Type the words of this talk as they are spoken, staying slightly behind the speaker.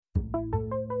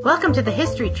Welcome to the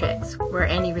History Tricks, where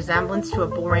any resemblance to a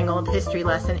boring old history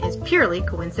lesson is purely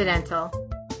coincidental.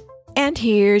 And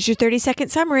here's your 30-second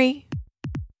summary.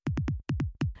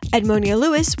 Edmonia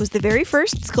Lewis was the very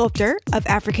first sculptor of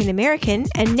African American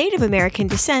and Native American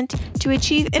descent to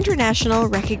achieve international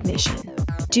recognition.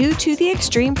 Due to the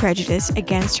extreme prejudice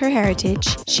against her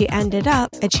heritage, she ended up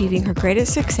achieving her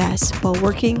greatest success while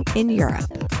working in Europe.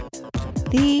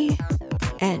 The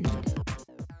end.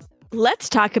 Let's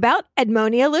talk about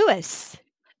Edmonia Lewis.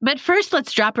 But first,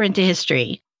 let's drop her into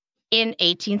history. In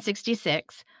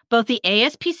 1866, both the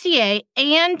ASPCA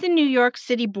and the New York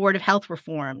City Board of Health were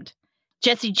formed.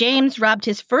 Jesse James robbed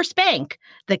his first bank,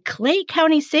 the Clay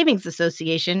County Savings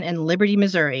Association in Liberty,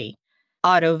 Missouri.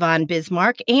 Otto von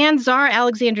Bismarck and Tsar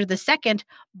Alexander II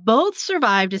both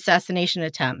survived assassination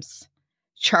attempts.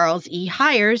 Charles E.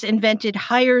 Hires invented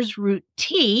Hires Root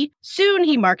Tea. Soon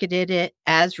he marketed it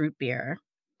as root beer.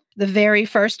 The very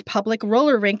first public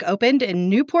roller rink opened in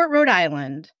Newport, Rhode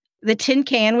Island. The tin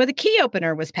can with a key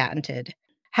opener was patented.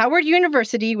 Howard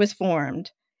University was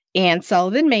formed. Anne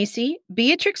Sullivan Macy,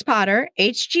 Beatrix Potter,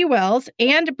 H.G. Wells,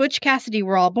 and Butch Cassidy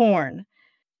were all born.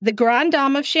 The Grande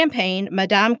Dame of Champagne,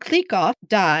 Madame Cliquot,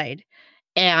 died.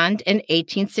 And in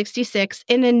 1866,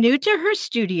 in a new-to-her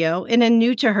studio, in a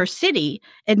new-to-her city,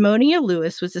 Edmonia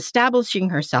Lewis was establishing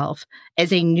herself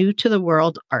as a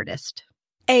new-to-the-world artist.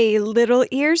 A little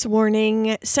ears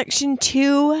warning, Section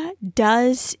 2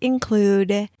 does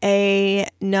include a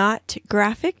not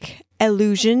graphic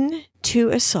allusion to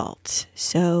assault.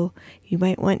 So you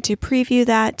might want to preview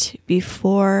that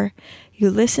before you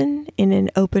listen in an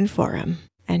open forum.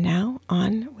 And now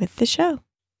on with the show.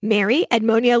 Mary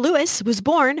Edmonia Lewis was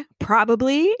born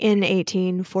probably in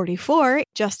 1844,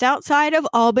 just outside of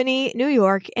Albany, New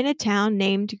York, in a town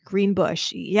named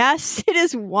Greenbush. Yes, it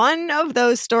is one of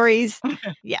those stories.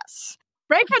 Yes.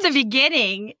 Right from the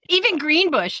beginning, even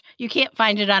Greenbush, you can't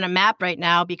find it on a map right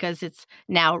now because it's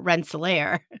now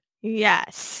Rensselaer.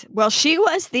 Yes. Well, she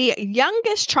was the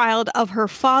youngest child of her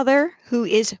father, who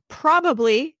is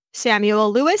probably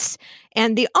Samuel Lewis,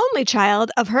 and the only child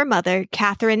of her mother,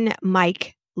 Catherine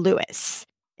Mike Lewis.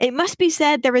 It must be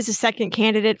said there is a second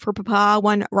candidate for Papa,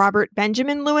 one Robert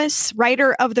Benjamin Lewis,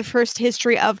 writer of the first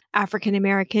history of African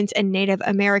Americans and Native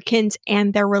Americans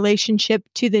and their relationship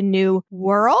to the New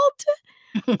World.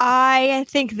 I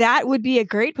think that would be a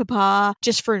great Papa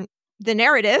just for the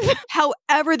narrative.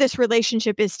 However, this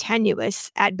relationship is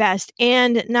tenuous at best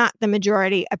and not the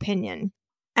majority opinion.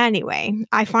 Anyway,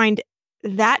 I find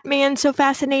that man so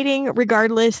fascinating,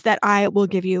 regardless, that I will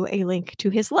give you a link to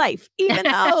his life, even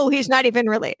though he's not even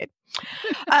related.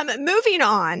 Moving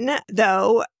on,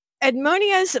 though,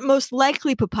 Edmonia's most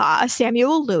likely papa,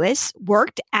 Samuel Lewis,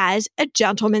 worked as a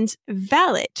gentleman's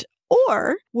valet.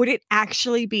 Or would it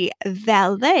actually be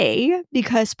valet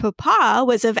because Papa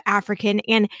was of African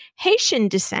and Haitian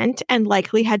descent and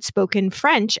likely had spoken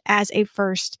French as a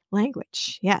first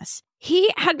language? Yes.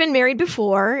 He had been married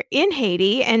before in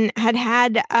Haiti and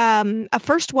had a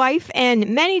first wife and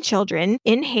many children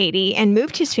in Haiti and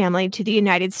moved his family to the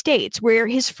United States, where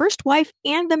his first wife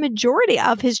and the majority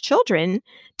of his children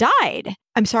died.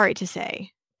 I'm sorry to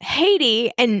say.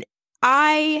 Haiti, and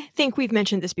I think we've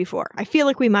mentioned this before, I feel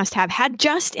like we must have, had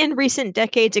just in recent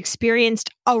decades experienced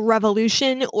a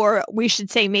revolution, or we should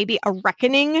say maybe a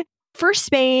reckoning. First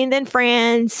Spain, then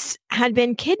France, had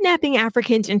been kidnapping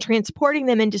Africans and transporting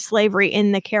them into slavery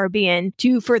in the Caribbean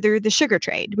to further the sugar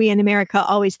trade. We in America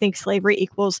always think slavery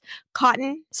equals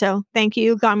cotton, so thank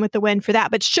you, Gone with the Wind, for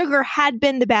that. But sugar had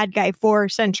been the bad guy for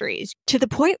centuries, to the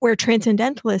point where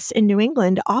transcendentalists in New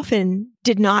England often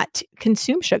did not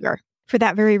consume sugar. For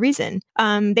that very reason.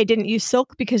 They didn't use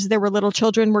silk because there were little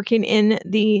children working in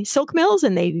the silk mills,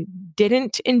 and they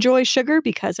didn't enjoy sugar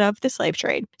because of the slave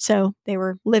trade. So they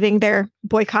were living their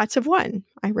boycotts of one.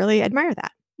 I really admire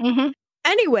that. Mm-hmm.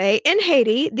 Anyway, in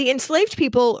Haiti, the enslaved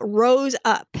people rose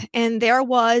up and there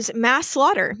was mass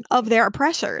slaughter of their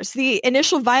oppressors. The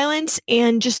initial violence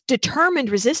and just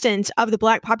determined resistance of the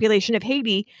Black population of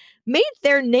Haiti made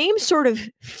their name sort of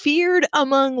feared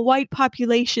among white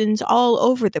populations all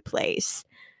over the place.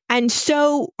 And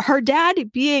so her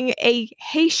dad, being a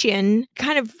Haitian,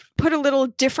 kind of put a little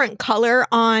different color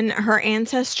on her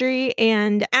ancestry.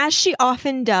 And as she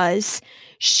often does,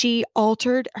 she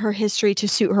altered her history to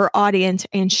suit her audience,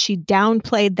 and she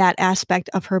downplayed that aspect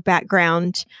of her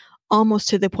background almost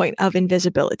to the point of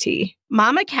invisibility.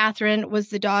 Mama Catherine was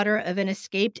the daughter of an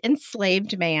escaped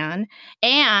enslaved man,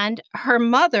 and her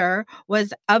mother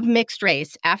was of mixed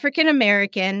race, African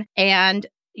American, and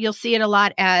you'll see it a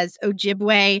lot as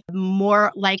Ojibwe.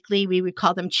 More likely, we would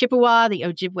call them Chippewa. The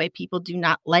Ojibwe people do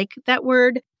not like that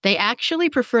word. They actually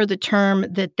prefer the term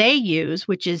that they use,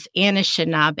 which is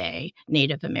Anishinaabe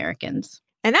Native Americans.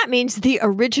 And that means the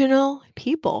original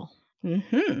people.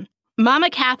 Mm-hmm. Mama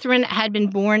Catherine had been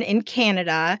born in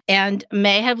Canada and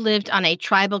may have lived on a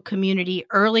tribal community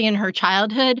early in her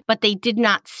childhood, but they did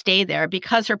not stay there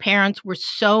because her parents were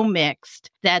so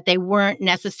mixed that they weren't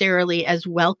necessarily as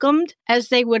welcomed as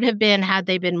they would have been had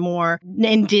they been more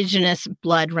indigenous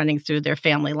blood running through their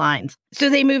family lines. So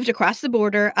they moved across the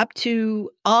border up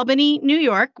to Albany, New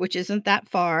York, which isn't that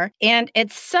far. And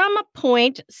at some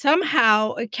point,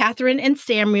 somehow, Catherine and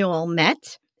Samuel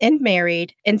met and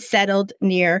married and settled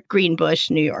near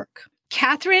Greenbush, New York.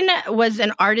 Catherine was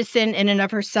an artisan in and of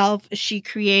herself. She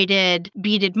created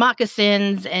beaded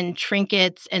moccasins and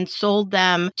trinkets and sold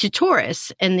them to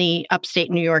tourists in the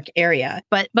upstate New York area.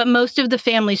 But most of the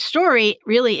family's story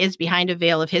really is behind a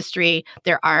veil of history.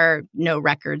 There are no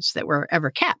records that were ever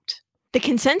kept. The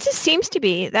consensus seems to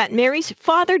be that Mary's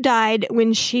father died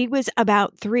when she was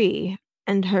about 3,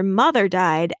 and her mother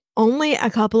died only a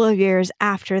couple of years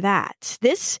after that.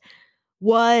 This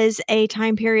was a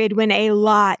time period when a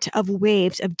lot of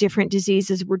waves of different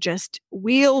diseases were just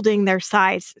wielding their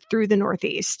scythes through the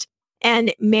Northeast.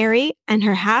 And Mary and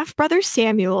her half-brother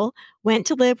Samuel went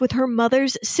to live with her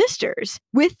mother's sisters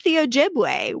with the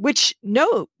Ojibwe, which,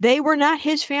 no, they were not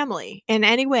his family in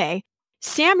any way.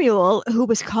 Samuel, who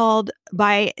was called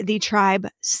by the tribe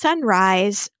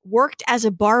Sunrise, worked as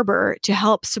a barber to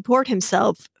help support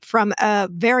himself from a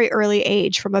very early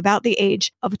age, from about the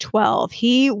age of 12.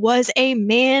 He was a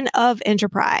man of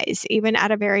enterprise, even at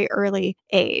a very early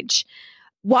age.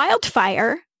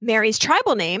 Wildfire, Mary's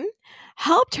tribal name,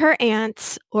 helped her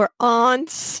aunts,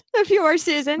 if you are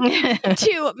Susan,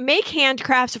 to make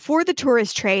handcrafts for the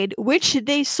tourist trade, which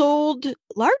they sold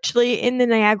largely in the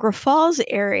Niagara Falls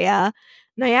area.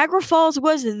 Niagara Falls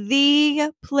was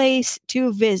the place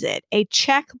to visit, a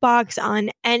checkbox on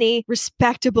any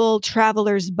respectable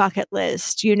traveler's bucket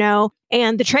list,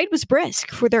 and the trade was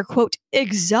brisk for their, quote,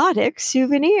 exotic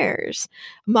souvenirs,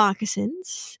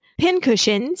 moccasins,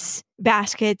 pincushions,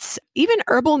 baskets, even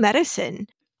herbal medicine.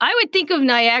 I would think of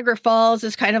Niagara Falls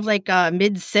as kind of like a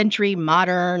mid-century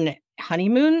modern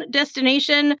honeymoon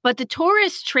destination, but the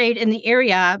tourist trade in the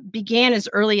area began as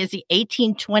early as the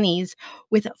 1820s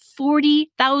with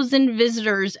 40,000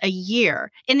 visitors a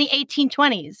year in the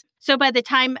 1820s. So by the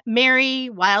time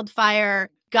Mary Wildfire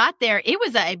got there, it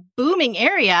was a booming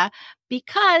area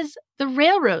because the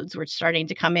railroads were starting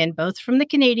to come in, both from the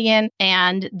Canadian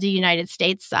and the United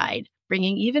States side,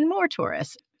 bringing even more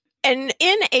tourists. And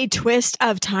in a twist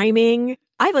of timing,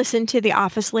 I listened to the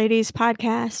Office Ladies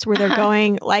podcast where they're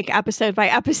going like episode by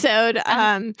episode.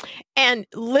 And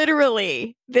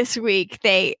literally this week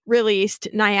they released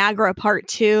Niagara Part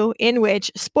 2, in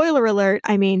which, spoiler alert,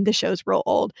 the show's real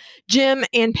old, Jim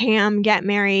and Pam get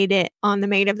married on the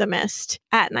Maid of the Mist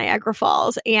at Niagara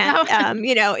Falls. And,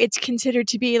 it's considered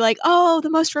to be like, the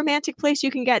most romantic place you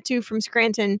can get to from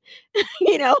Scranton,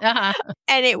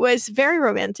 and it was very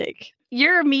romantic.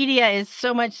 Your media is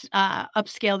so much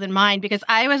upscale than mine because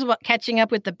I was catching up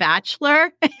with The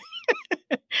Bachelor.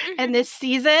 And this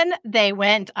season, they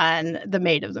went on The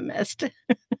Maid of the Mist.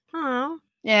 Oh.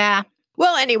 Yeah.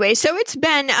 Well, anyway, so it's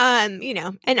been,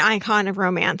 an icon of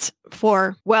romance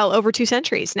for well over 2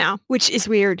 centuries now, which is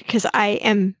weird because I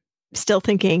am still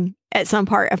thinking at some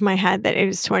part of my head that it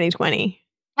is 2020.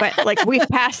 But like we've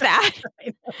passed that.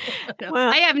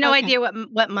 Well, I have no idea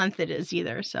what month it is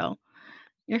either, so.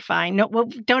 You're fine. No,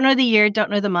 don't know the year, don't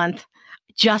know the month.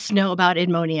 Just know about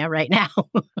Edmonia right now.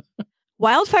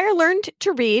 Wildfire learned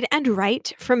to read and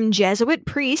write from Jesuit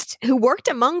priests who worked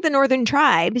among the northern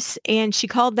tribes, and she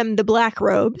called them the Black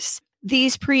Robes.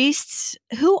 These priests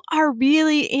who are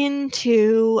really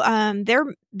into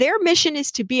their mission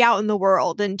is to be out in the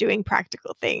world and doing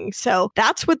practical things. So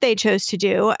that's what they chose to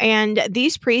do. And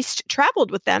these priests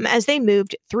traveled with them as they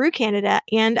moved through Canada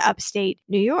and upstate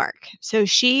New York. So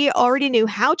she already knew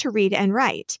how to read and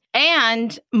write.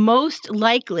 And most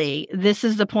likely, this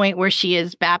is the point where she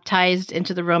is baptized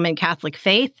into the Roman Catholic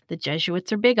faith. The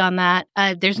Jesuits are big on that.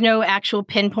 There's no actual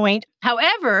pinpoint.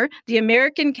 However, the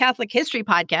American Catholic History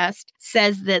podcast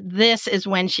says that this is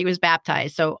when she was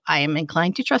baptized. So I am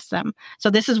inclined to trust them. So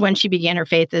this is when she began her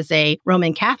faith as a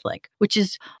Roman Catholic, which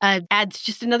is adds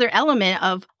just another element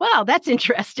of, wow, that's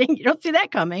interesting. You don't see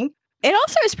that coming. It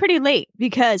also is pretty late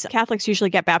because Catholics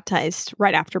usually get baptized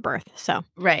right after birth. So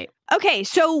right. Okay,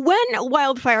 so when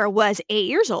Wildfire was 8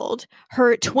 years old,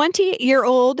 her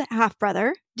 20-year-old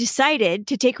half-brother decided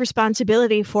to take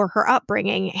responsibility for her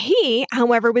upbringing. He,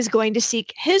 however, was going to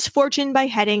seek his fortune by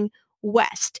heading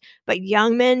west. But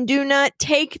young men do not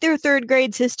take their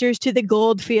third-grade sisters to the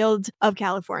gold fields of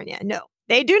California. No,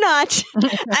 They do not.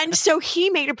 And so he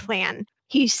made a plan.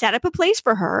 He set up a place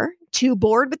for her to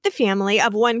board with the family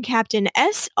of one Captain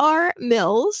S.R.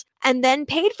 Mills and then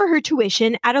paid for her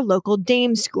tuition at a local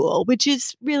dame school, which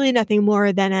is really nothing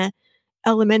more than a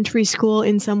elementary school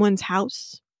in someone's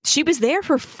house. She was there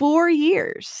for 4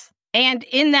 years. And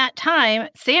in that time,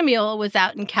 Samuel was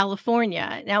out in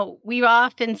California. Now, we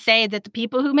often say that the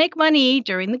people who make money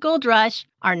during the gold rush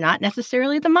are not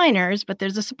necessarily the miners, but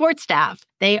there's a support staff.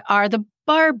 They are the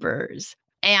barbers.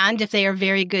 And if they are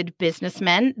very good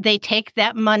businessmen, they take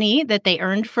that money that they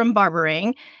earned from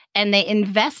barbering and they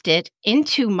invest it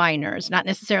into miners, not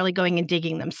necessarily going and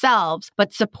digging themselves,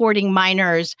 but supporting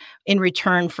miners in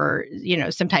return for,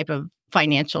 some type of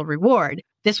financial reward.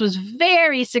 This was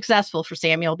very successful for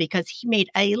Samuel because he made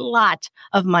a lot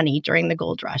of money during the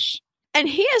gold rush. And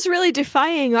he is really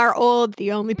defying our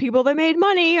the only people that made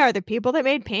money are the people that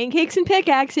made pancakes and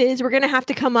pickaxes. We're going to have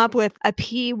to come up with a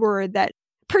P word that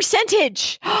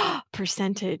percentage,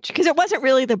 percentage, because it wasn't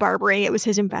really the barbering. It was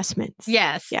his investments.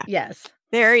 Yes. Yeah. Yes.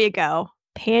 There you go.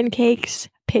 Pancakes,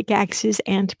 pickaxes,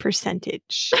 and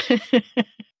percentage.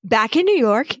 Back in New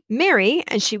York, Mary,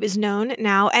 as she was known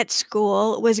now at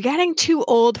school, was getting too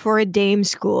old for a dame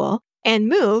school and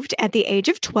moved at the age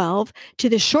of 12 to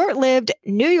the short-lived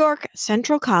New York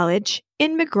Central College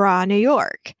in McGraw, New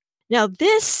York. Now,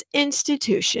 this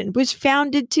institution was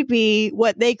founded to be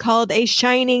what they called a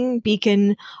shining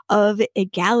beacon of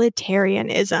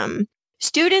egalitarianism.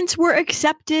 Students were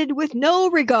accepted with no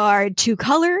regard to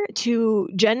color, to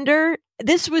gender.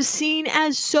 This was seen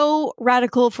as so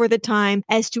radical for the time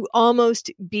as to almost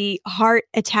be heart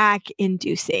attack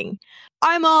inducing.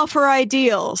 I'm all for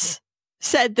ideals,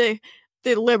 said the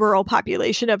liberal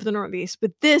population of the Northeast,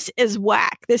 but this is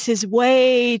whack. This is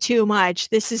way too much.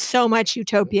 This is so much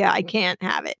utopia. I can't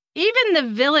have it. Even the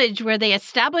village where they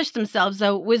established themselves,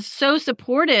 though, was so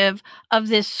supportive of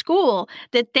this school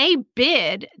that they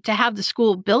bid to have the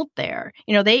school built there.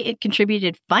 They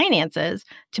contributed finances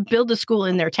to build a school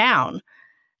in their town.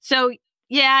 So,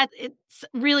 yeah, it's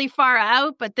really far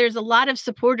out, but there's a lot of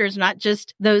supporters, not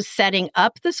just those setting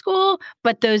up the school,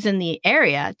 but those in the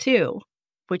area, too,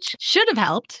 which should have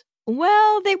helped.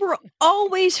 Well, they were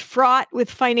always fraught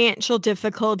with financial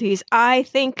difficulties, I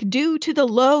think, due to the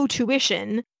low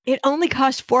tuition. It only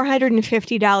cost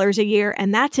 $450 a year,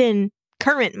 and that's in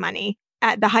current money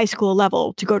at the high school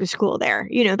level to go to school there.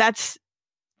 That's,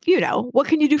 what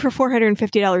can you do for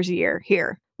 $450 a year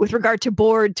here with regard to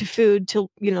board, to food, to,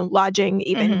 lodging,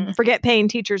 even forget paying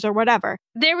teachers or whatever.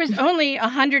 There was only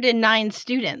 109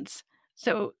 students.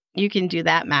 So you can do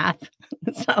that math.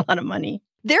 It's not a lot of money.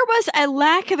 There was a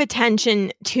lack of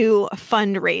attention to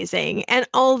fundraising, and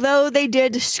although they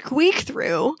did squeak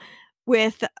through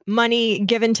with money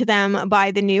given to them by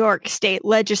the New York State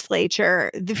Legislature,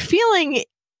 the feeling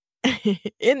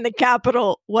in the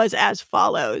Capitol was as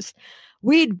follows.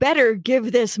 We'd better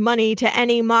give this money to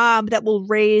any mob that will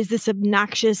raise this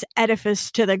obnoxious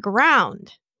edifice to the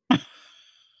ground.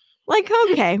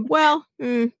 Okay, well.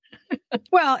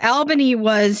 Well, Albany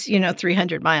was,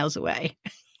 300 miles away.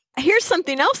 Here's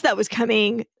something else that was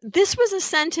coming. This was a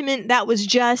sentiment that was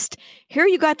just, here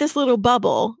you got this little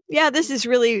bubble. Yeah, this is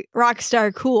really rock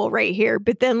star cool right here.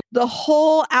 But then the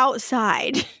whole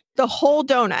outside, the whole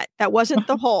donut, that wasn't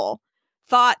the whole,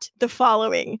 thought the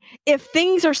following. If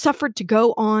things are suffered to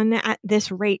go on at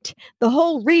this rate, the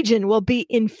whole region will be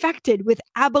infected with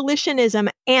abolitionism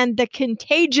and the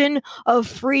contagion of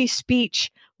free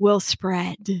speech will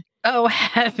spread. Oh,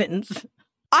 heavens.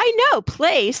 I know,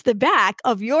 place the back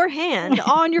of your hand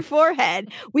on your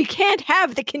forehead. We can't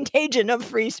have the contagion of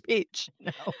free speech.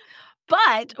 No.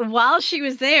 But while she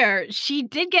was there, she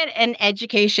did get an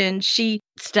education. She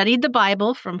studied the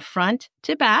Bible from front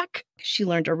to back. She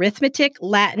learned arithmetic,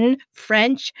 Latin,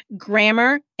 French,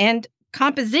 grammar, and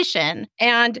composition.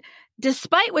 And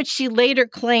despite what she later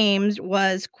claimed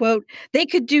was, quote, they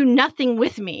could do nothing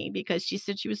with me because she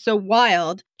said she was so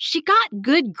wild, she got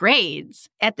good grades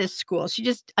at this school. She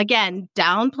just, again,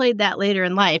 downplayed that later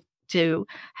in life to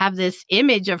have this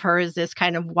image of her as this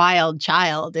kind of wild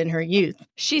child in her youth.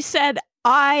 She said,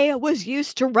 I was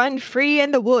used to run free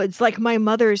in the woods like my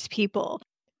mother's people.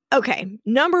 Okay,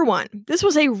 number one, this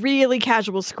was a really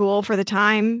casual school for the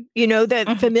time.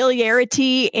 The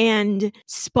familiarity and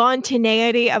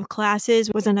spontaneity of classes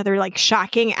was another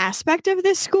shocking aspect of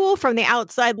this school from the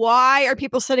outside. Why are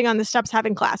people sitting on the steps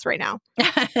having class right now?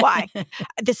 Why?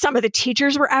 Some of the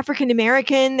teachers were African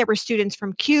American. There were students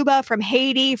from Cuba, from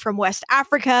Haiti, from West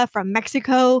Africa, from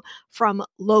Mexico, from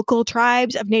local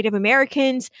tribes of Native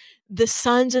Americans, the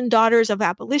sons and daughters of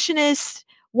abolitionists,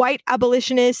 white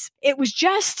abolitionists. It was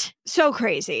just so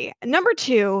crazy. Number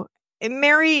two,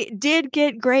 Mary did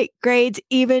get great grades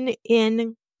even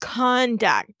in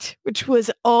conduct, which was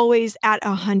always at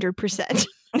 100%.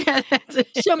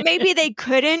 So maybe they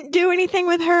couldn't do anything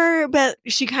with her, but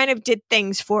she kind of did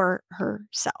things for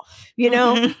herself, you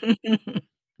know?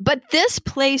 But this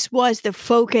place was the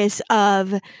focus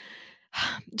of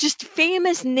just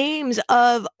famous names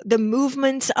of the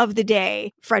movements of the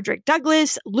day. Frederick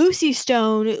Douglass, Lucy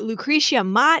Stone, Lucretia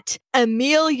Mott,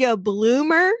 Amelia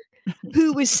Bloomer,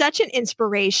 who was such an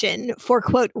inspiration for,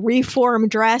 quote, reform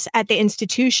dress at the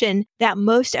institution that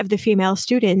most of the female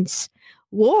students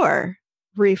wore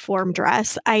reform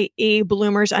dress, i.e.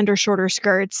 bloomers under shorter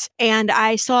skirts. And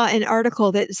I saw an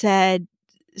article that said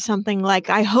something like,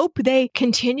 I hope they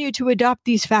continue to adopt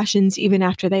these fashions even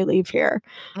after they leave here.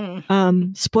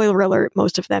 Spoiler alert,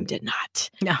 most of them did not.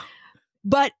 No.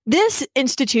 But this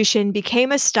institution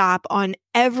became a stop on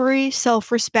every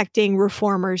self-respecting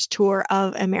reformer's tour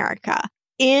of America.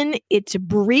 In its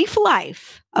brief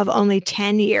life of only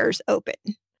 10 years open,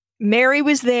 Mary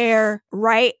was there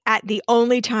right at the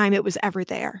only time it was ever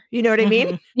there. You know what I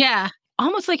mean? Yeah.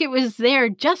 Almost like it was there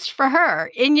just for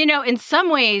her. And, in some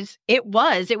ways it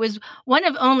was. It was one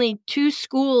of only 2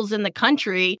 schools in the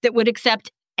country that would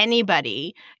accept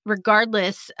anybody,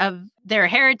 regardless of their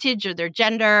heritage or their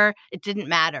gender. It didn't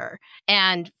matter.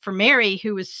 And for Mary,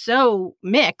 who was so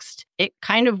mixed, it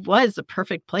kind of was a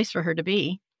perfect place for her to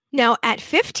be. Now, at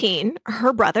 15,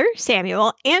 her brother,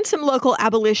 Samuel, and some local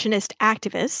abolitionist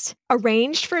activists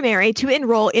arranged for Mary to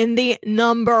enroll in the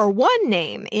 #1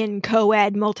 name in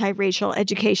co-ed multiracial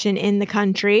education in the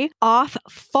country, off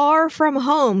far from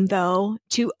home, though,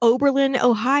 to Oberlin,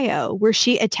 Ohio, where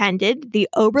she attended the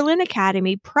Oberlin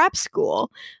Academy Prep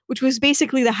School, which was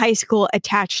basically the high school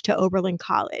attached to Oberlin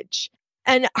College.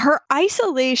 And her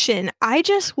isolation, I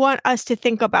just want us to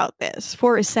think about this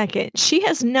for a second. She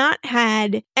has not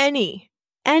had any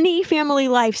family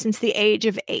life since the age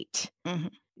of 8. Mm-hmm.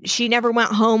 She never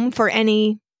went home for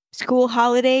any school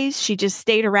holidays. She just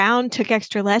stayed around, took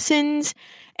extra lessons.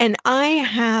 And I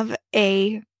have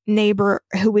a neighbor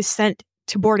who was sent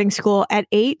to boarding school at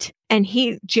 8, and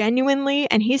he genuinely,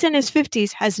 and he's in his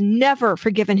 50s, has never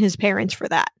forgiven his parents for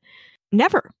that.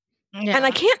 Never. Yeah. And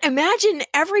I can't imagine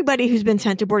everybody who's been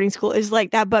sent to boarding school is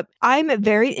like that, but I'm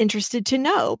very interested to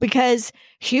know, because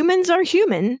humans are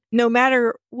human no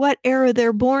matter what era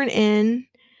they're born in.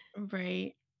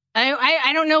 Right.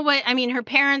 I don't know what, her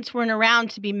parents weren't around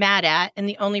to be mad at, and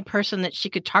the only person that she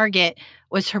could target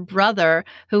was her brother,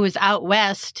 who was out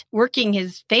west working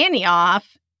his fanny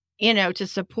off, to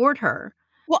support her.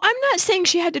 Well, I'm not saying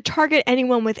she had to target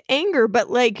anyone with anger, but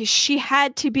she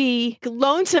had to be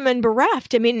lonesome and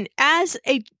bereft. As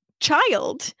a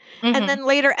child, and then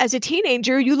later as a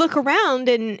teenager, you look around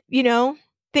and,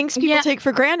 things people take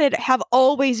for granted have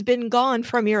always been gone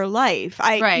from your life.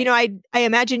 I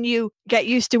imagine you get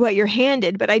used to what you're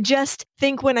handed, but I just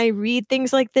think when I read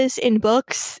things like this in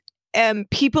books,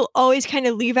 people always kind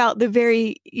of leave out the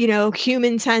very,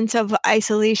 human sense of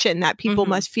isolation that people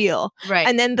must feel. Right.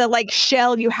 And then the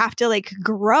shell you have to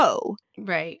grow.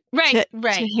 Right.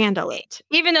 To handle it.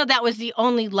 Even though that was the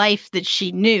only life that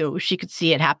she knew, she could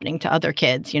see it happening to other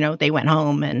kids. They went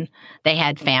home and they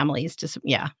had families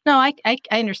No, I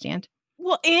understand.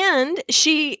 Well, and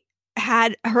she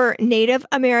had her Native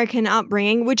American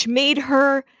upbringing, which made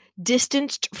her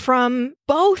distanced from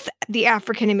both the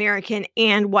African American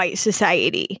and white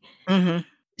society.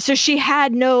 So she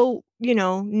had no,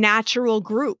 natural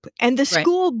group. And the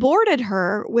school boarded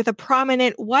her with a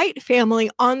prominent white family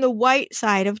on the white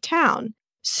side of town.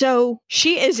 So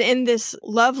she is in this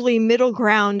lovely middle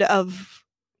ground of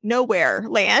nowhere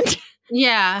land.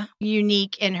 Yeah,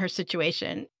 unique in her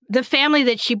situation. The family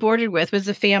that she boarded with was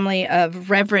a family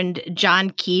of Reverend John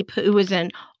Keep, who was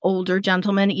an older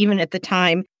gentleman, even at the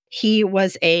time. He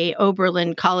was a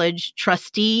Oberlin College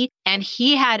trustee, and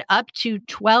he had up to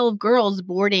 12 girls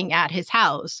boarding at his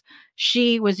house.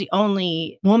 She was the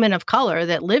only woman of color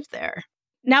that lived there.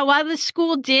 Now, while the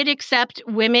school did accept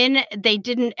women, they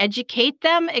didn't educate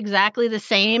them exactly the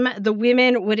same. The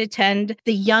women would attend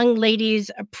the young ladies'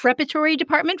 preparatory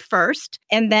department first,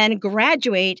 and then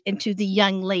graduate into the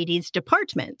young ladies'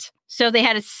 department. So they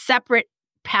had a separate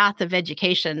path of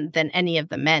education than any of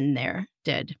the men there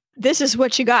did. This is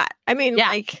what you got.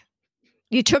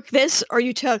 You took this or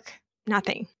you took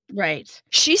nothing. Right.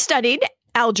 She studied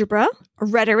algebra,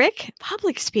 rhetoric,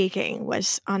 public speaking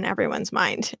was on everyone's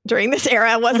mind during this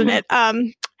era, wasn't it?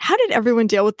 How did everyone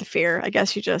deal with the fear? I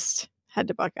guess you just had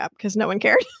to buck up because no one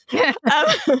cared.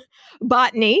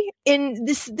 Botany. In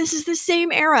this is the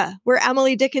same era where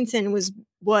Emily Dickinson was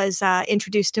was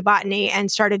introduced to botany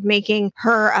and started making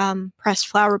her pressed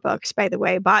flower books. By the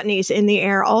way, botany's in the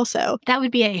air also. That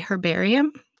would be a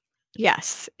herbarium?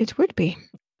 Yes, it would be.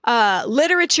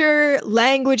 Literature,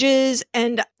 languages,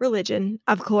 and religion,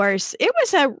 of course. It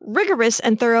was a rigorous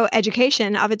and thorough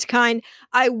education of its kind.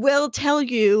 I will tell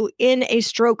you, in a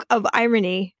stroke of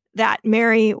irony, that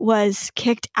Mary was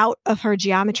kicked out of her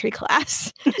geometry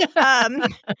class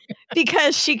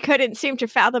because she couldn't seem to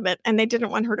fathom it and they didn't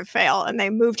want her to fail and they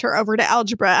moved her over to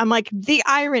algebra. I'm like, the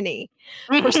irony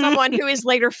for someone who is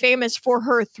later famous for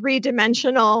her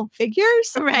three-dimensional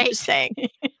figures. Right. I'm just saying.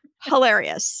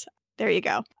 Hilarious. There you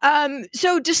go.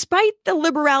 So despite the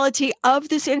liberality of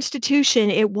this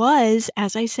institution, it was,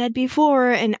 as I said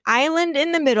before, an island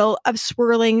in the middle of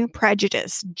swirling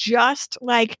prejudice, just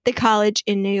like the college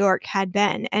in New York had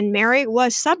been. And Mary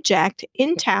was subject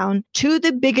in town to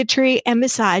the bigotry and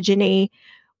misogyny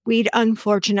we'd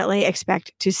unfortunately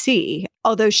expect to see,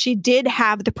 although she did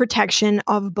have the protection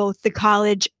of both the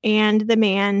college and the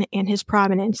man and his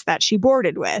prominence that she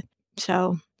boarded with.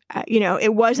 So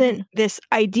it wasn't this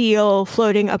ideal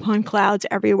floating upon clouds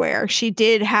everywhere. She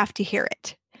did have to hear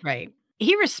it. Right.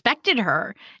 He respected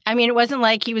her. I mean, it wasn't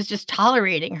like he was just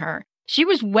tolerating her. She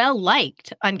was well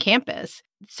liked on campus.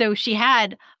 So she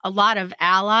had a lot of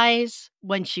allies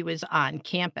when she was on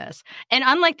campus. And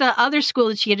unlike the other school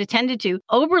that she had attended to,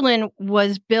 Oberlin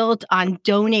was built on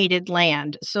donated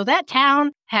land. So that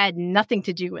town had nothing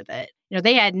to do with it.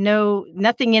 They had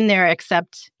nothing in there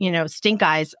except, stink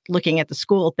eyes looking at the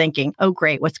school thinking, oh,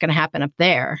 great, what's going to happen up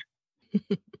there?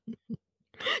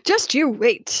 Just you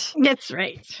wait. That's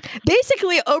right.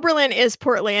 Basically, Oberlin is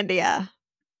Portlandia.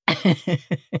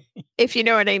 If you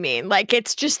know what I mean. Like,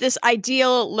 it's just this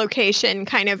ideal location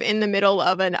kind of in the middle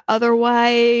of an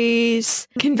otherwise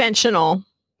conventional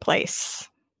place.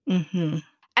 Mm-hmm.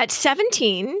 At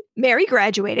 17, Mary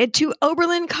graduated to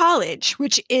Oberlin College,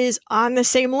 which is on the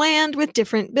same land with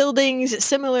different buildings,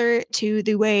 similar to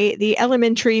the way the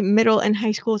elementary, middle, and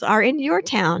high schools are in your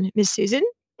town, Miss Susan.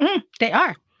 They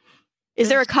are. Is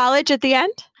there a college at the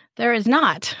end? There is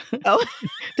not. Oh,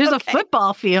 there's a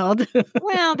football field.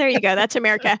 Well, there you go. That's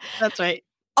America. That's right.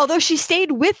 Although she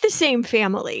stayed with the same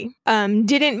family,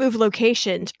 didn't move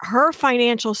locations, her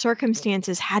financial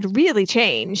circumstances had really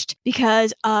changed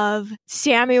because of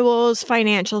Samuel's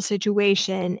financial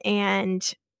situation.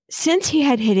 And since he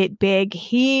had hit it big,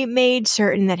 he made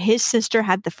certain that his sister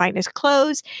had the finest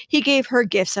clothes. He gave her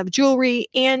gifts of jewelry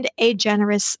and a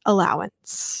generous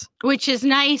allowance. Which is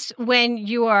nice when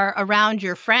you are around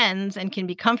your friends and can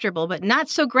be comfortable, but not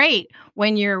so great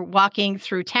when you're walking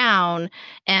through town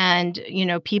and,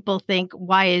 people think,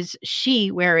 why is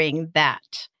she wearing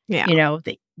that? Yeah.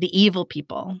 The evil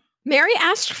people. Mary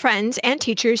asked friends and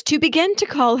teachers to begin to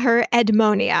call her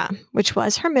Edmonia, which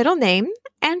was her middle name.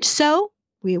 And so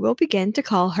we will begin to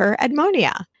call her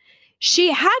Edmonia.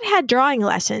 She had drawing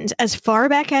lessons as far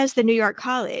back as the New York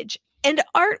College, and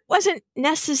art wasn't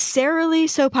necessarily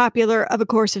so popular of a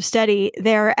course of study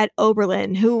there at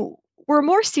Oberlin, who were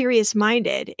more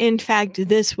serious-minded. In fact,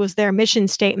 this was their mission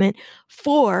statement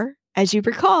for, as you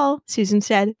recall, Susan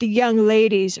said, the Young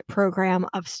Ladies Program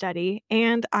of Study,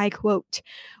 and I quote,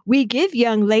 "We give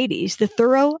young ladies the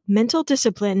thorough mental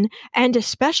discipline and a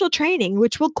special training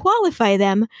which will qualify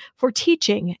them for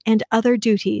teaching and other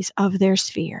duties of their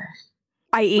sphere,"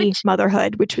 i.e.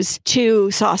 motherhood, which was too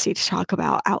saucy to talk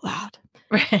about out loud.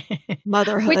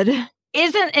 Motherhood. Which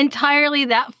isn't entirely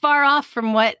that far off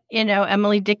from what,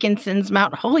 Emily Dickinson's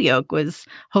Mount Holyoke was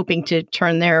hoping to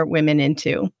turn their women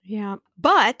into. Yeah.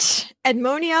 But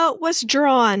Edmonia was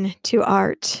drawn to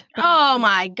art. Oh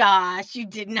my gosh, you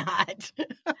did not.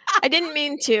 I didn't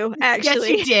mean to,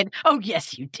 actually. Yes, you did. Oh,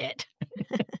 yes, you did.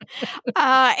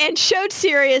 And showed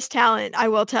serious talent, I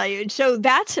will tell you. So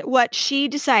that's what she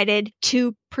decided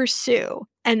to pursue.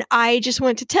 And I just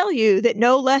want to tell you that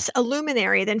no less a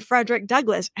luminary than Frederick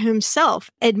Douglass himself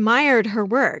admired her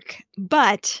work,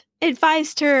 but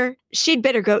advised her she'd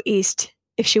better go east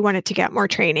if she wanted to get more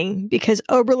training, because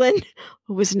Oberlin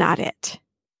was not it.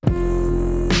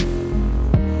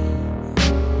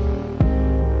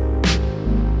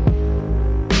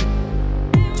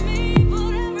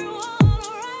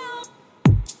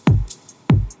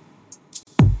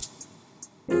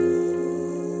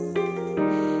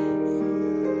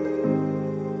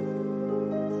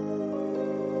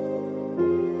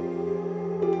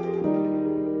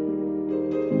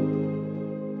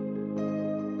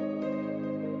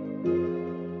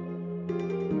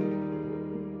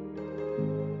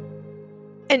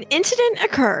 An incident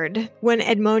occurred when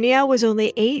Edmonia was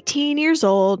only 18 years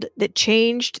old that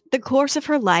changed the course of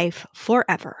her life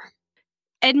forever.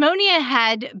 Edmonia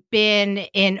had been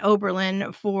in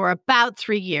Oberlin for about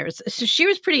 3 years, so she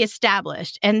was pretty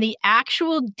established, and the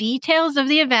actual details of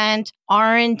the event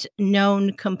aren't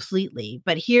known completely.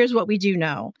 But here's what we do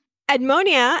know.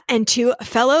 Edmonia and 2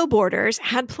 fellow boarders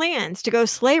had plans to go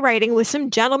sleigh riding with some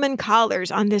gentlemen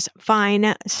callers on this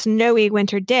fine, snowy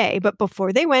winter day. But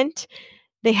before they went,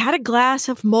 they had a glass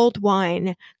of mulled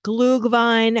wine,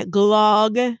 Glühwein,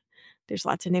 Glog. There's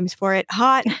lots of names for it.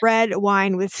 Hot red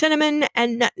wine with cinnamon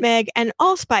and nutmeg and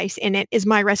allspice in it is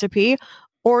my recipe.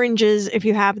 Oranges if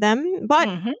you have them. But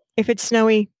if it's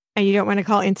snowy and you don't want to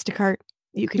call Instacart,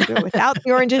 you can do it without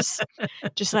the oranges.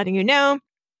 Just letting you know.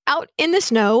 Out in the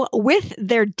snow with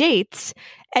their dates,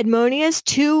 Edmonia's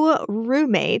 2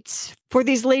 roommates, for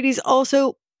these ladies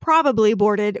also probably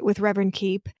boarded with Reverend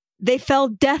Keep, they fell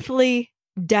deathly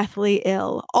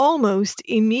ill almost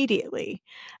immediately.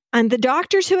 And the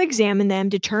doctors who examined them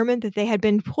determined that they had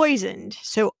been poisoned.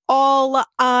 So all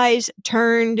eyes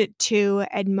turned to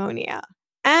Edmonia.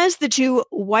 As the 2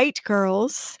 white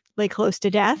girls lay close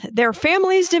to death, their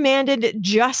families demanded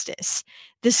justice.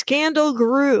 The scandal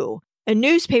grew. A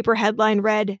newspaper headline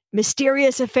read,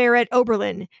 "Mysterious affair at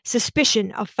Oberlin.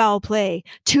 Suspicion of foul play.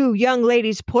 2 young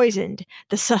ladies poisoned.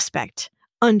 The suspect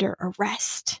under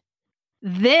arrest."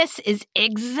 This is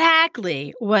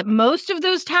exactly what most of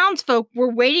those townsfolk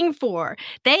were waiting for.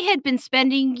 They had been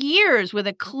spending years with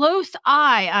a close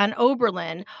eye on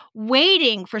Oberlin,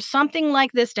 waiting for something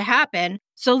like this to happen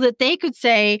so that they could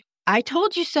say, "I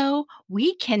told you so.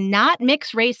 We cannot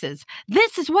mix races.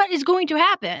 This is what is going to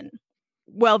happen."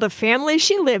 Well, the family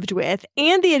she lived with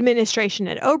and the administration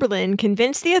at Oberlin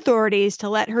convinced the authorities to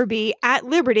let her be at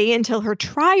liberty until her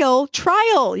trial,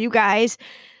 you guys,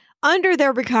 under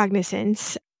their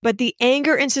recognizance. But the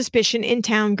anger and suspicion in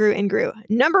town grew and grew.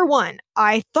 Number 1,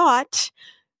 I thought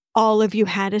all of you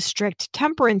had a strict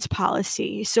temperance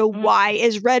policy. So why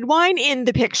is red wine in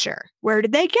the picture? Where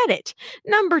did they get it?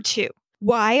 Number 2,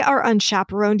 why are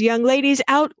unchaperoned young ladies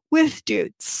out with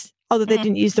dudes? Although they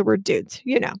didn't use the word dudes,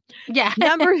 you know. Yeah.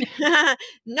 Number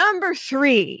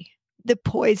 3, the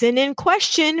poison in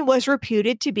question was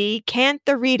reputed to be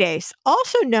cantharides,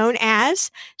 also known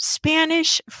as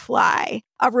Spanish fly,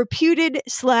 a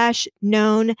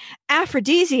reputed/known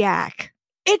aphrodisiac.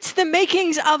 It's the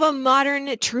makings of a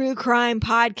modern true crime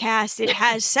podcast. It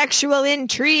has sexual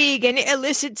intrigue and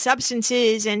illicit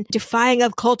substances and defying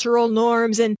of cultural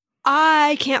norms, and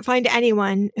I can't find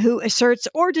anyone who asserts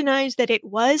or denies that it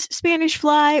was Spanish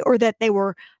fly or that they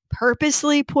were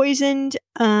purposely poisoned.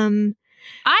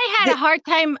 I had a hard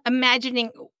time imagining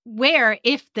where,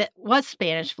 if that was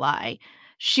Spanish fly,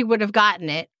 she would have gotten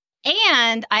it.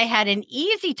 And I had an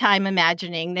easy time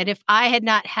imagining that if I had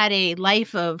not had a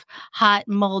life of hot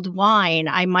mulled wine,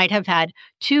 I might have had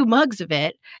 2 mugs of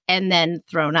it and then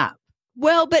thrown up.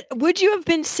 Well, but would you have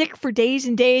been sick for days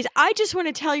and days? I just want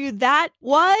to tell you that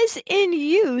was in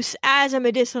use as a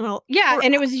medicinal. Yeah,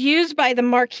 and it was used by the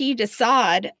Marquis de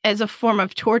Sade as a form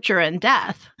of torture and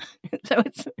death. So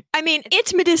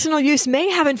its medicinal use may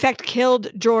have in fact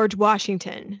killed George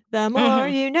Washington. The more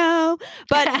you know.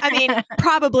 But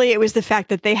probably it was the fact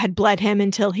that they had bled him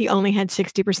until he only had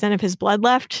 60% of his blood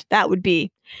left. That would be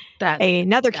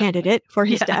another candidate for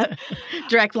his death.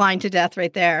 Direct line to death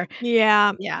right there.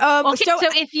 Yeah. Okay, so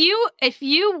if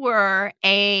you were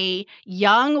a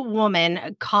young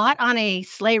woman caught on a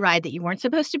sleigh ride that you weren't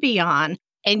supposed to be on,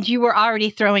 and you were already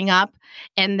throwing up,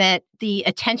 and that the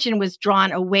attention was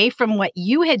drawn away from what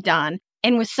you had done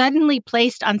and was suddenly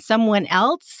placed on someone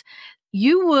else,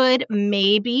 you would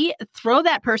maybe throw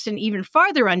that person even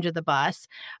farther under the bus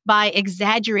by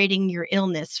exaggerating your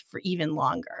illness for even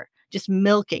longer. Just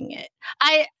milking it.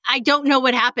 I don't know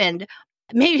what happened.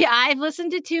 Maybe I've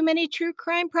listened to too many true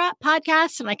crime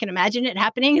podcasts and I can imagine it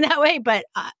happening that way, but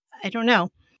I don't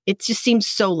know. It just seems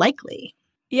so likely.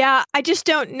 Yeah, I just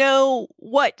don't know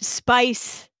what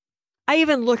spice. I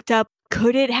even looked up,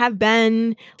 could it have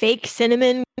been fake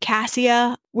cinnamon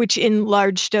cassia, which in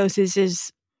large doses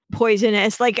is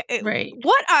poisonous? Like, right.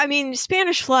 What?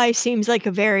 Spanish fly seems like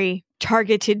a very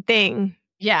targeted thing.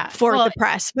 Yeah. For the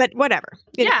press, but whatever.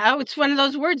 It's one of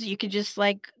those words you could just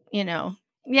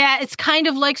it's kind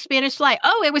of like Spanish fly.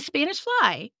 Oh, it was Spanish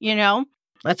fly,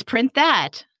 Let's print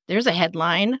that. There's a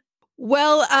headline.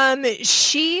 Well,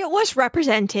 she was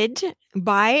represented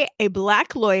by a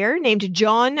Black lawyer named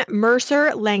John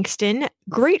Mercer Langston,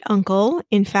 great uncle,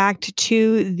 in fact,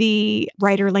 to the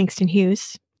writer Langston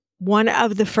Hughes, one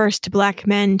of the first Black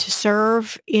men to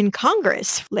serve in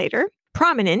Congress later,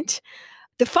 prominent.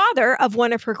 The father of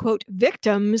one of her, quote,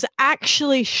 victims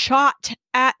actually shot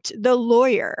at the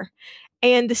lawyer.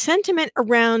 And the sentiment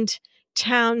around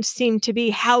town seemed to be,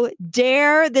 how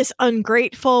dare this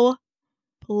ungrateful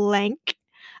blank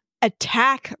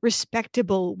attack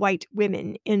respectable white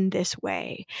women in this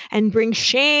way and bring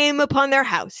shame upon their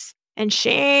house and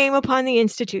shame upon the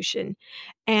institution.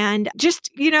 And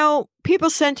just,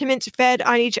 people's sentiments fed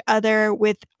on each other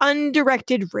with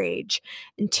undirected rage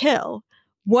until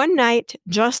one night,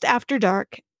 just after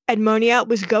dark, Edmonia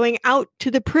was going out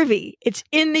to the privy. It's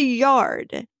in the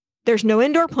yard. There's no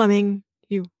indoor plumbing.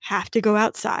 You have to go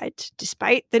outside,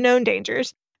 despite the known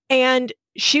dangers. And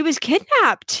she was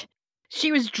kidnapped.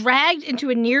 She was dragged into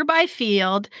a nearby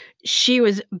field. She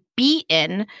was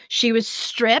beaten. She was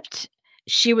stripped.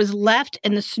 She was left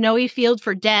in the snowy field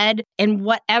for dead. And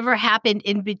whatever happened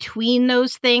in between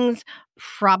those things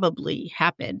probably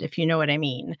happened, if you know what I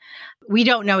mean. We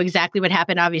don't know exactly what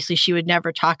happened. Obviously, she would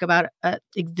never talk about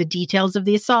the details of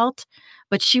the assault,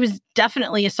 but she was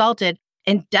definitely assaulted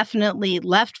and definitely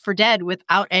left for dead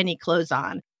without any clothes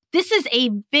on. This is a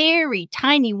very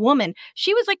tiny woman.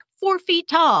 She was like 4 feet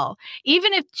tall.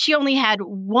 Even if she only had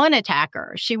one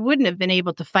attacker, she wouldn't have been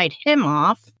able to fight him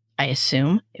off. I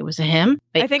assume it was a him.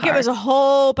 I think it was a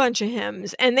whole bunch of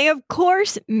hims. And they, of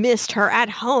course, missed her at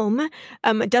home.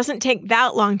 It doesn't take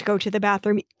that long to go to the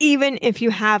bathroom, even if you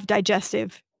have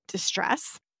digestive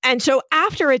distress. And so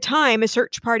after a time, a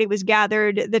search party was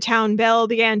gathered. The town bell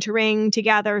began to ring to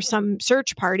gather some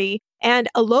search party. And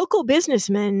a local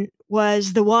businessman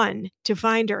was the one to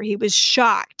find her. He was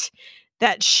shocked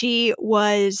that she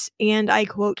was, and I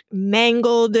quote,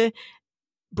 mangled,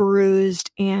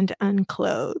 bruised, and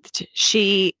unclothed.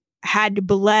 She had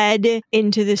bled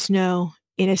into the snow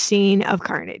in a scene of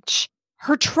carnage.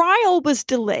 Her trial was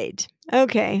delayed.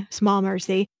 Okay, small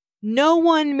mercy. No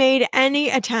one made any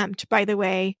attempt, by the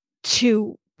way,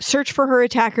 to search for her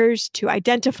attackers, to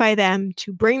identify them,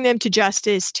 to bring them to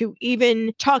justice, to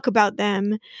even talk about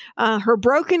them. Her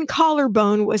broken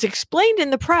collarbone was explained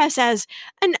in the press as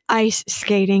an ice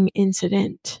skating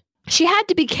incident. She had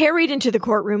to be carried into the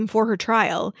courtroom for her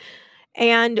trial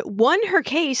and won her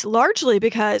case largely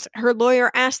because her lawyer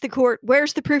asked the court,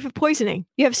 "Where's the proof of poisoning?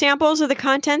 You have samples of the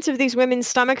contents of these women's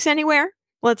stomachs anywhere?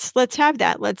 Let's have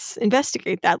that. Let's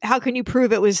investigate that. How can you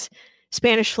prove it was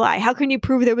Spanish fly? How can you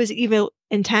prove there was evil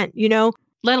intent,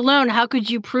 Let alone, how could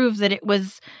you prove that it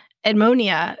was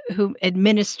Edmonia who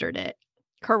administered it?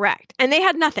 Correct. And they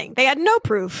had nothing. They had no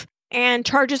proof. And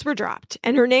charges were dropped.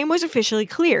 And her name was officially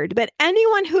cleared. But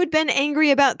anyone who had been angry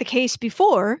about the case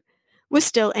before was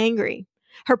still angry.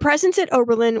 Her presence at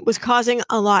Oberlin was causing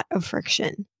a lot of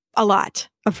friction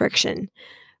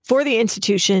for the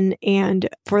institution and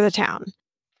for the town.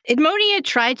 Edmonia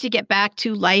tried to get back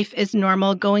to life as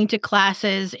normal, going to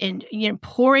classes and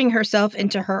pouring herself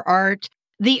into her art.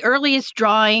 The earliest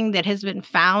drawing that has been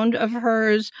found of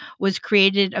hers was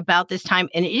created about this time,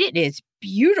 and it is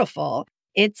beautiful.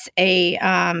 It's a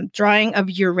drawing of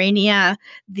Urania,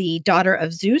 the daughter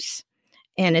of Zeus,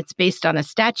 and it's based on a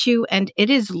statue, and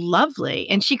it is lovely.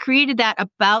 And she created that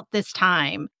about this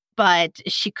time, but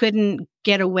she couldn't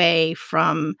get away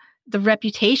from the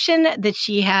reputation that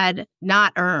she had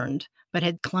not earned, but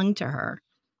had clung to her.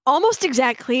 Almost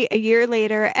exactly a year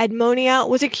later, Edmonia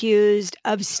was accused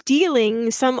of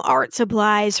stealing some art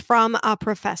supplies from a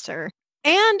professor.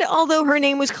 And although her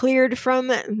name was cleared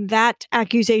from that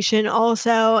accusation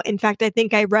also, in fact, I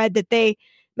think I read that they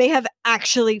may have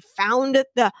actually found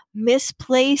the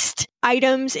misplaced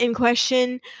items in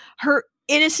question, her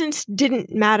innocence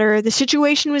didn't matter. The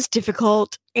situation was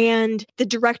difficult, and the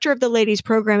director of the ladies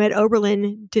program at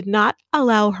Oberlin did not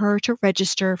allow her to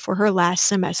register for her last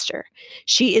semester.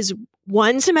 She is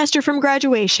one semester from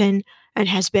graduation and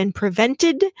has been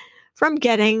prevented from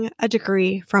getting a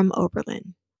degree from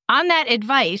Oberlin. On that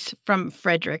advice from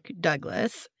Frederick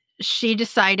Douglass, she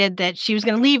decided that she was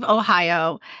going to leave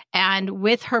Ohio, and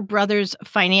with her brother's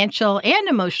financial and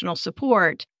emotional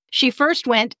support, she first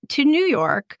went to New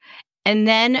York and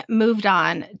then moved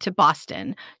on to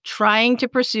Boston, trying to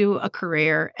pursue a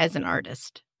career as an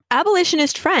artist.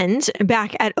 Abolitionist friends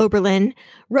back at Oberlin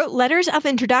wrote letters of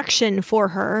introduction for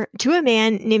her to a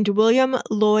man named William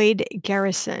Lloyd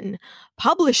Garrison,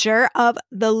 publisher of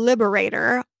The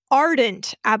Liberator,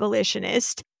 ardent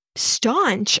abolitionist,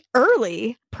 staunch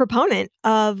early proponent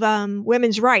of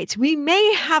women's rights. We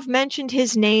may have mentioned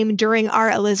his name during our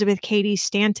Elizabeth Cady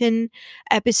Stanton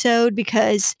episode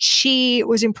because she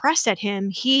was impressed at him.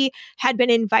 He had been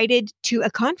invited to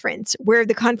a conference where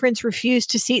the conference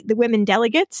refused to seat the women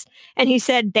delegates. And he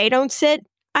said, "They don't sit,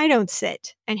 I don't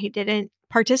sit." And he didn't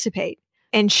participate.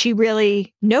 And she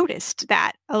really noticed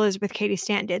that, Elizabeth Cady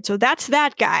Stanton did. So that's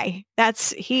that guy.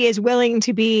 He is willing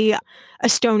to be a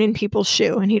stone in people's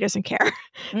shoe, and he doesn't care,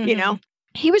 Mm-hmm.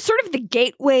 He was sort of the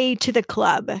gateway to the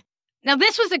club. Now,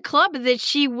 this was a club that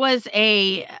she was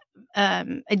a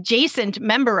adjacent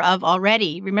member of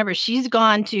already. Remember, she's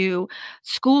gone to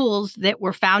schools that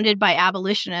were founded by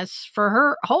abolitionists for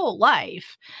her whole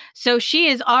life. So she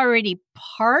is already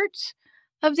part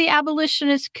of the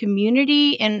abolitionist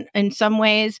community in some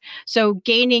ways. So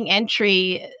gaining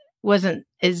entry wasn't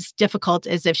as difficult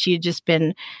as if she had just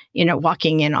been,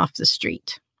 walking in off the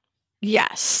street.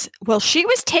 Yes. Well, she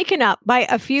was taken up by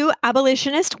a few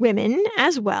abolitionist women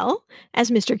as well as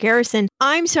Mr. Garrison.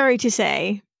 I'm sorry to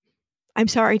say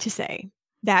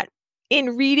that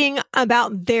in reading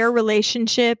about their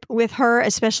relationship with her,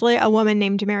 especially a woman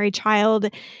named Mary Child,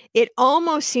 it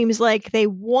almost seems like they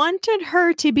wanted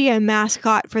her to be a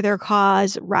mascot for their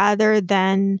cause rather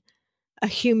than a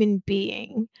human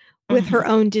being with her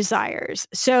own desires.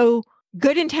 So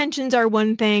good intentions are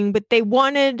one thing, but they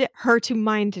wanted her to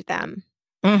mind them.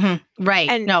 Right.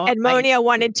 And Edmonia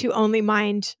wanted to only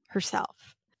mind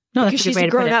herself. No, because she's a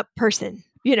grown-up person,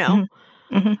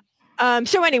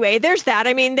 So anyway, there's that.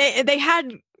 I mean, they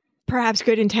had perhaps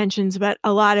good intentions, but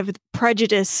a lot of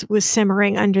prejudice was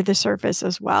simmering under the surface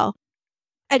as well.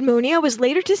 Edmonia was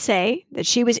later to say that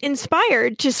she was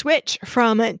inspired to switch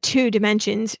from 2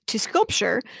 dimensions to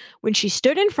sculpture when she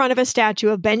stood in front of a statue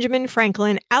of Benjamin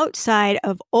Franklin outside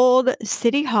of Old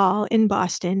City Hall in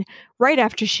Boston right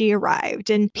after she arrived.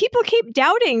 And people keep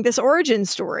doubting this origin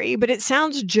story, but it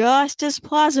sounds just as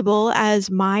plausible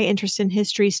as my interest in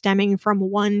history stemming from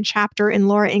one chapter in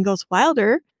Laura Ingalls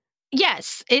Wilder.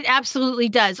 Yes, it absolutely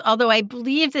does. Although I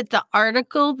believe that the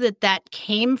article that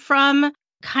came from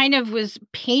kind of was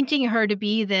painting her to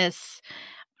be this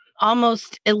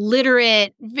almost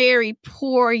illiterate, very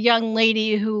poor young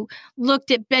lady who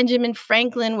looked at Benjamin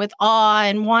Franklin with awe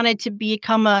and wanted to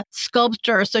become a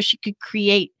sculptor so she could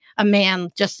create a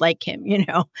man just like him,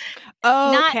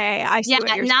 Oh, okay, I see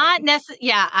what you're saying.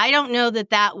 Yeah, I don't know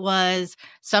that was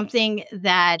something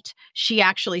that she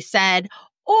actually said,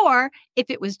 or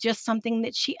if it was just something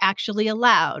that she actually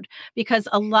allowed, because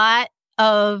a lot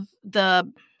of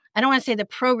I don't want to say the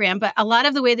program, but a lot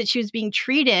of the way that she was being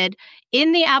treated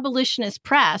in the abolitionist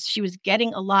press, she was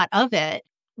getting a lot of it,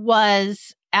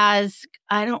 was as,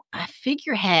 a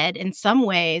figurehead in some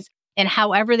ways. And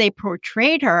however they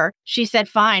portrayed her, she said,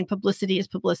 fine, publicity is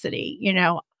publicity,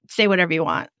 say whatever you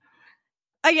want.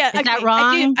 Yeah, is that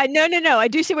wrong? No. I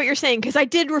do see what you're saying, because I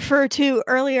did refer to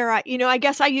earlier, I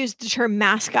guess I used the term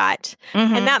mascot,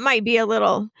 and that might be a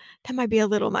little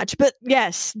much. But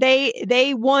yes,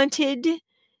 they wanted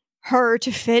her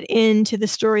to fit into the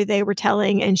story they were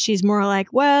telling, and she's more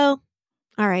like, well,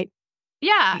 all right.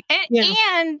 Yeah.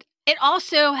 And it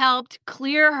also helped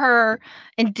clear her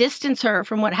and distance her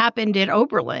from what happened at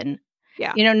Oberlin.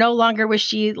 Yeah. No longer was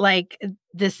she like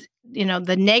this,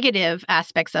 the negative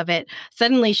aspects of it.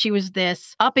 Suddenly she was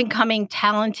this up and coming,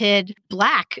 talented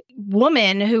Black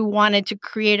woman who wanted to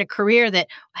create a career that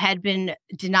had been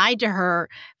denied to her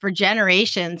for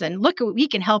generations. And look what we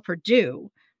can help her do.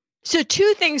 So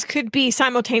 2 things could be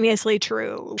simultaneously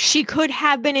true. She could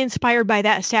have been inspired by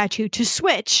that statue to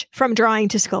switch from drawing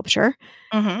to sculpture.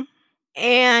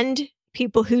 And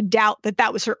people who doubt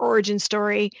that was her origin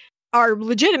story are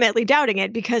legitimately doubting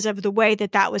it because of the way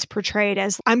that was portrayed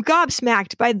as, I'm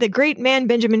gobsmacked by the great man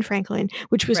Benjamin Franklin,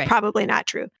 which was probably not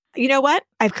true. You know what?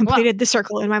 I've completed the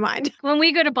circle in my mind. When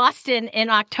we go to Boston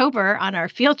in October on our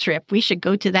field trip, we should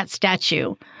go to that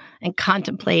statue and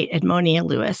contemplate Edmonia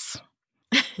Lewis.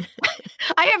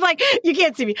 I have you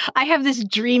can't see me. I have this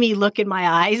dreamy look in my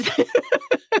eyes,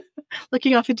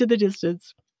 looking off into the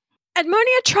distance.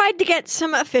 Edmonia tried to get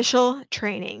some official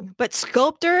training, but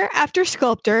sculptor after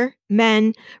sculptor,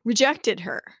 men rejected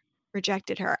her.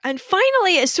 And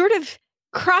finally, a sort of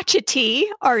crotchety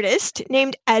artist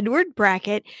named Edward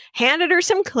Brackett handed her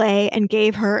some clay and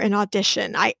gave her an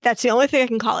audition. That's the only thing I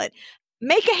can call it.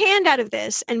 Make a hand out of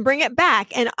this and bring it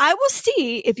back, and I will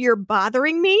see if you're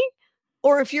bothering me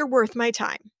or if you're worth my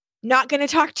time. Not going to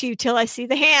talk to you till I see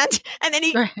the hand. And then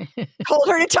he told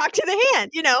her to talk to the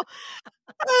hand,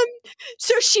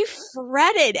 So she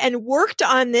fretted and worked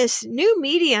on this new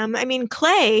medium. I mean,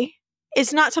 clay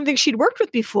is not something she'd worked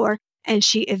with before. And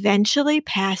she eventually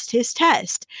passed his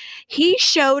test. He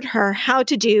showed her how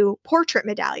to do portrait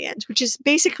medallions, which is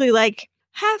basically like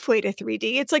halfway to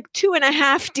 3D. It's like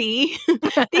 2.5D.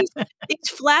 It's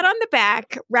flat on the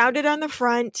back, rounded on the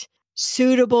front,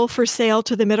 suitable for sale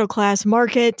to the middle class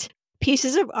market,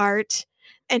 pieces of art.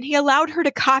 And he allowed her to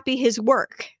copy his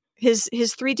work, his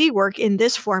 3D work in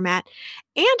this format,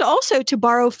 and also to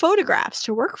borrow photographs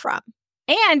to work from.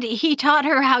 And he taught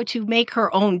her how to make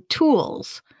her own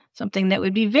tools, something that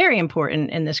would be very important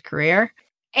in this career.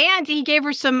 And he gave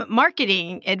her some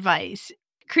marketing advice.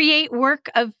 Create work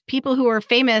of people who are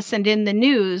famous and in the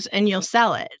news, and you'll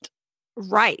sell it.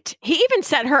 Right. He even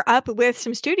set her up with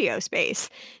some studio space.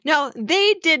 No,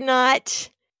 they did not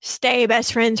stay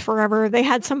best friends forever. They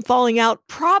had some falling out,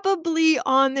 probably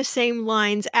on the same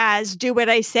lines as do what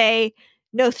I say,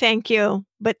 no thank you,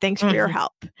 but thanks for your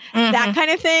help. That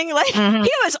kind of thing. Like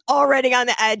he was already on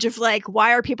the edge of like,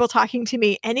 why are people talking to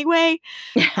me anyway?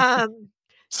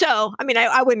 So, I mean,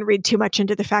 I wouldn't read too much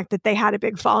into the fact that they had a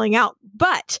big falling out,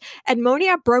 but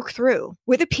Edmonia broke through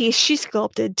with a piece she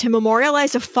sculpted to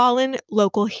memorialize a fallen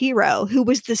local hero who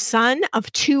was the son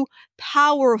of two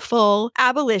powerful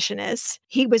abolitionists.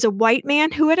 He was a white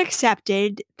man who had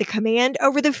accepted the command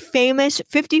over the famous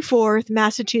 54th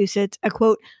Massachusetts, a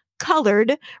quote,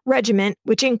 colored regiment,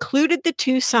 which included the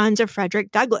two sons of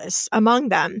Frederick Douglass among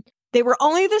them. They were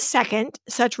only the second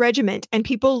such regiment, and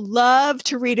people love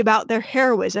to read about their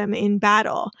heroism in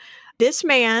battle. This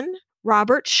man,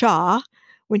 Robert Shaw,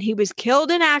 when he was killed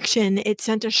in action, it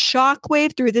sent a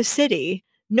shockwave through the city.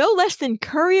 No less than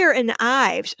Currier and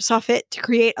Ives saw fit to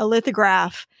create a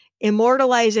lithograph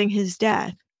immortalizing his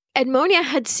death. Edmonia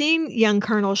had seen young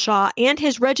Colonel Shaw and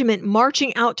his regiment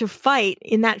marching out to fight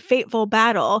in that fateful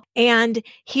battle, and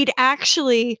he'd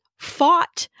actually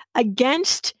fought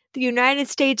against the United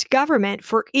States government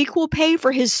for equal pay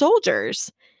for his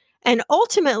soldiers, and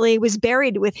ultimately was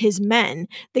buried with his men.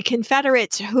 The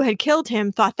Confederates who had killed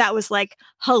him thought that was like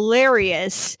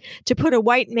hilarious to put a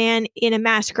white man in a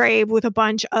mass grave with a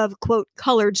bunch of, quote,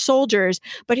 colored soldiers.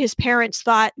 But his parents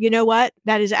thought, you know what?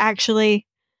 That is actually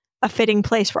a fitting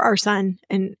place for our son,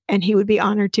 and he would be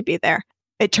honored to be there.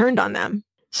 It turned on them,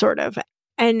 sort of.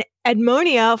 And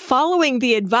Edmonia, following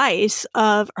the advice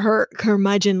of her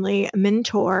curmudgeonly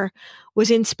mentor,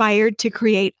 was inspired to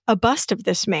create a bust of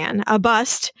this man, a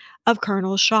bust of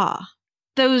Colonel Shaw.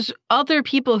 Those other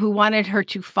people who wanted her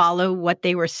to follow what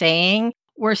they were saying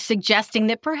were suggesting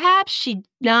that perhaps she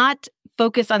not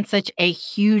focus on such a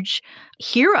huge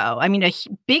hero. I mean, a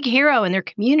big hero in their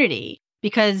community,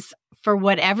 because for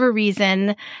whatever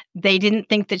reason, they didn't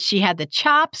think that she had the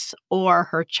chops, or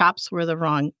her chops were the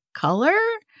wrong color.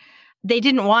 They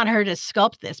didn't want her to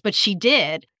sculpt this, but she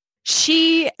did.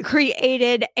 She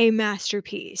created a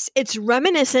masterpiece. It's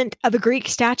reminiscent of a Greek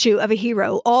statue of a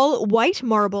hero, all white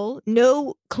marble,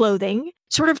 no clothing,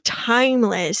 sort of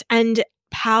timeless and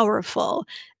powerful.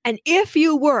 And if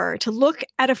you were to look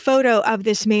at a photo of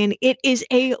this man, it is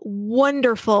a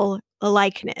wonderful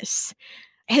likeness.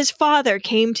 His father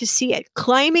came to see it,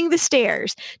 climbing the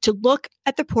stairs to look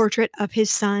at the portrait of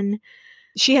his son.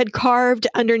 She had carved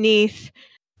underneath,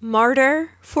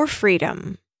 "Martyr for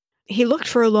Freedom." He looked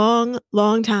for a long,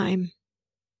 long time.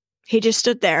 He just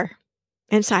stood there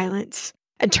in silence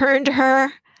and turned to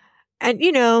her. And,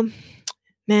 you know,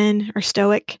 men are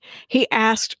stoic. He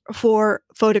asked for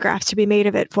photographs to be made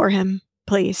of it for him.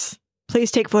 Please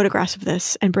take photographs of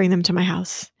this and bring them to my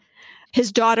house.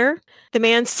 His daughter, the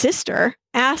man's sister,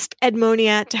 asked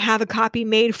Edmonia to have a copy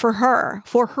made for her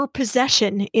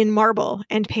possession in marble,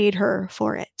 and paid her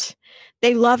for it.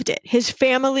 They loved it. His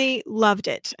family loved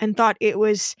it and thought it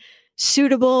was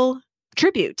suitable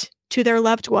tribute to their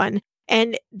loved one.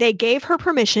 And they gave her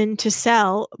permission to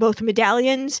sell both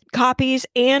medallions, copies,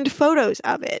 and photos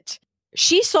of it.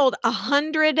 She sold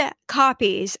 100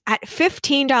 copies at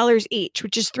 $15 each,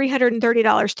 which is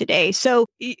 $330 today. So,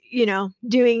 you know,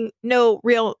 doing no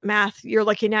real math, you're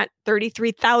looking at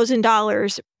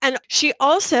 $33,000. And she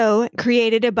also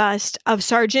created a bust of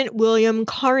Sergeant William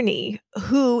Carney,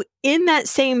 who in that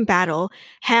same battle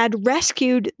had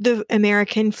rescued the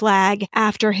American flag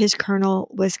after his colonel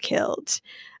was killed.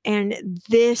 And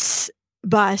this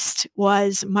bust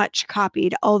was much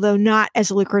copied, although not as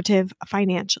lucrative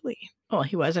financially. Well,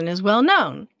 he wasn't as well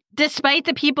known. Despite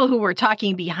the people who were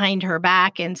talking behind her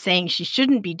back and saying she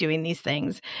shouldn't be doing these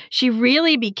things, she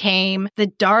really became the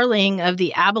darling of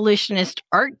the abolitionist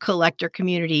art collector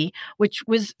community, which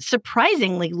was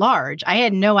surprisingly large. I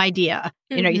had no idea.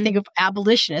 Mm-hmm. You know, you think of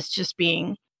abolitionists just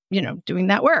being, you know, doing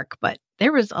that work, but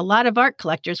there was a lot of art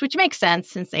collectors, which makes sense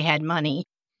since they had money.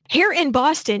 Here in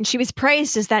Boston, she was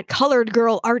praised as that colored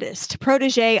girl artist,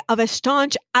 protege of a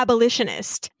staunch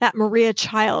abolitionist, that Maria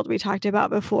Child we talked about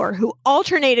before, who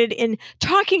alternated in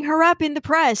talking her up in the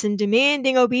press and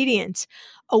demanding obedience.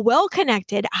 A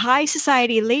well-connected high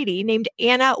society lady named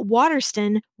Anna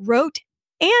Waterston wrote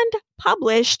and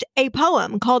published a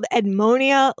poem called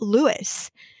Edmonia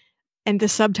Lewis. And the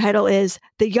subtitle is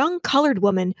 "The Young Colored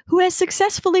Woman Who Has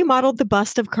Successfully Modeled the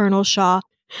Bust of Colonel Shaw."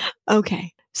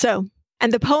 Okay, so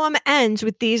And the poem ends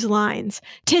with these lines.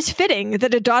 "'Tis fitting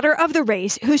that a daughter of the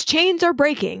race whose chains are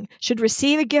breaking should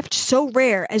receive a gift so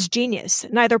rare as genius.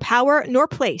 Neither power nor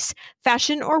place,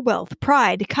 fashion or wealth,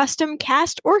 pride, custom,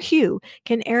 caste, or hue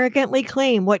can arrogantly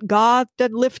claim what God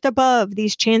doth lift above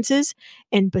these chances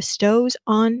and bestows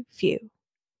on few."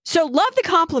 So love the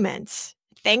compliments.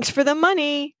 Thanks for the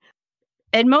money.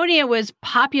 Edmonia was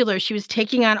popular. She was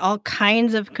taking on all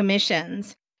kinds of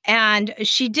commissions. And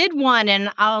she did one, and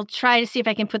I'll try to see if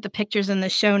I can put the pictures in the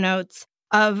show notes,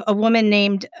 of a woman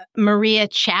named Maria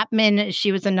Chapman.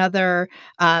 She was another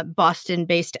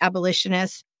Boston-based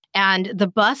abolitionist. And the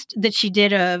bust that she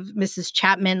did of Mrs.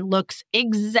 Chapman looks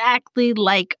exactly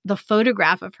like the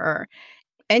photograph of her.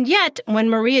 And yet, when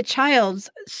Maria Childs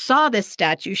saw this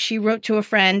statue, she wrote to a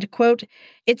friend, quote,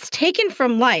 "It's taken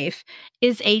from life,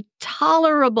 is a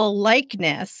tolerable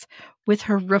likeness with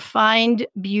her refined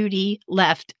beauty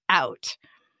left out."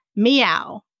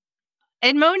 Meow.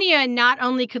 Edmonia not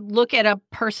only could look at a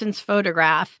person's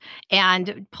photograph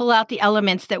and pull out the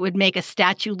elements that would make a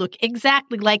statue look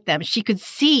exactly like them. She could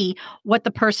see what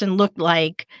the person looked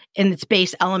like in its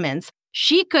base elements.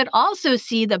 She could also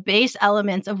see the base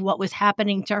elements of what was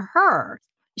happening to her.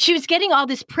 She was getting all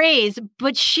this praise,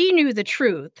 but she knew the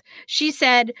truth. She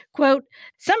said, quote,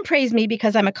 "Some praise me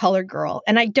because I'm a colored girl,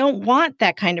 and I don't want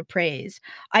that kind of praise.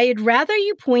 I'd rather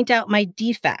you point out my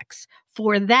defects,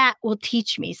 for that will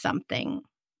teach me something."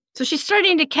 So she's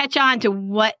starting to catch on to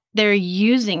what they're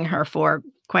using her for,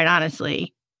 quite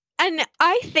honestly. And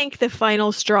I think the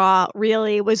final straw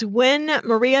really was when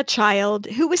Maria Child,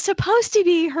 who was supposed to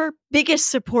be her biggest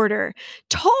supporter,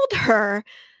 told her,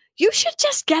 "You should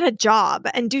just get a job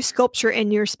and do sculpture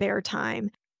in your spare time."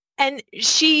 And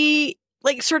she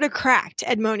sort of cracked,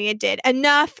 Edmonia did.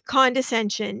 Enough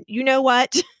condescension. You know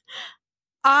what?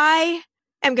 I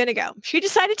am going to go. She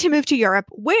decided to move to Europe,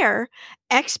 where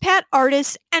expat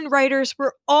artists and writers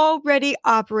were already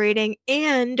operating,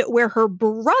 and where her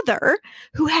brother,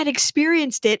 who had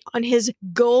experienced it on his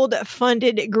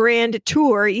gold-funded grand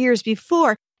tour years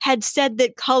before, had said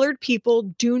that colored people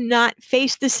do not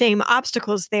face the same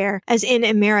obstacles there as in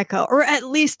America, or at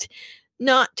least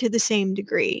not to the same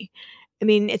degree. I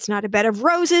mean, it's not a bed of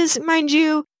roses, mind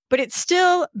you, but it's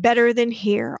still better than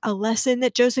here, a lesson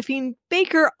that Josephine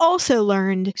Baker also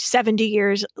learned 70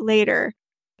 years later.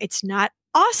 It's not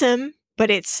awesome, but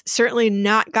it's certainly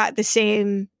not got the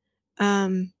same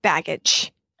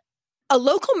baggage. A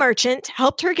local merchant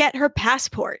helped her get her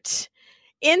passport.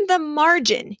 In the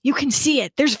margin, you can see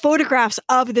it. There's photographs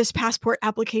of this passport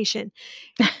application.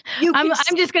 I'm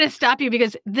just going to stop you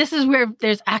because this is where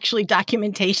there's actually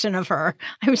documentation of her.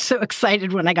 I was so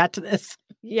excited when I got to this.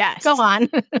 Yes. Go on.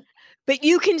 But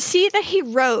you can see that he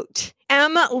wrote,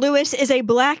 "M. Lewis is a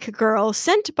black girl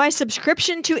sent by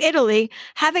subscription to Italy,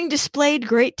 having displayed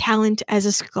great talent as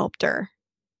a sculptor."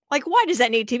 Why does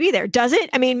that need to be there? Does it?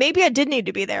 I mean, maybe it did need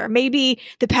to be there. Maybe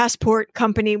the passport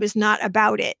company was not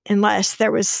about it unless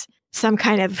there was some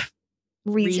kind of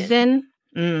reason.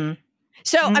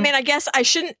 So, I mean, I guess I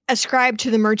shouldn't ascribe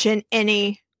to the merchant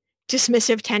any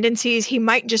dismissive tendencies. He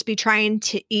might just be trying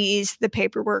to ease the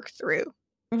paperwork through.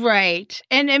 Right.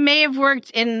 And it may have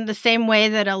worked in the same way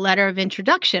that a letter of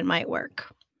introduction might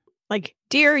work.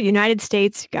 Dear United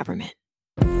States government.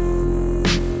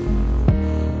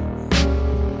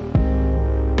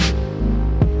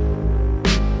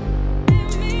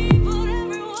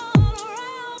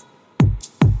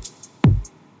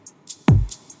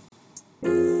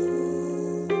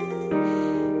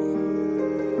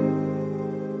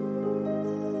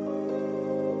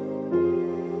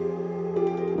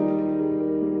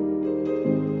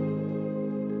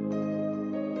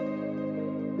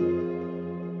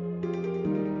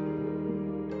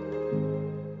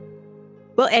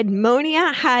 Well,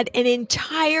 Edmonia had an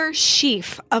entire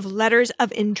sheaf of letters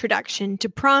of introduction to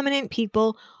prominent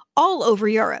people all over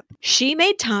Europe. She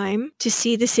made time to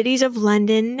see the cities of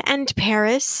London and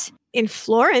Paris. In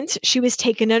Florence, she was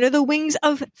taken under the wings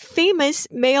of famous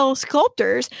male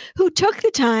sculptors who took the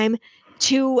time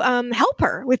to help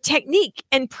her with technique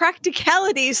and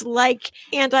practicalities like,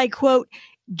 and I quote,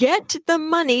 "get the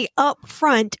money up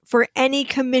front for any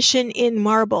commission in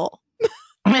marble."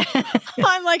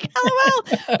 I'm like, LOL.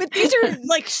 But these are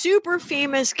super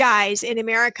famous guys in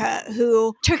America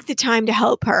who took the time to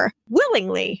help her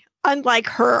willingly, unlike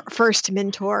her first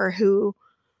mentor, who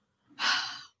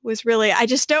was really, I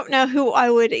just don't know who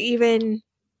I would even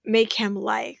make him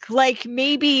like.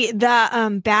 Maybe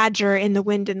the badger in The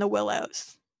Wind in the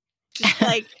Willows.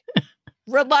 Just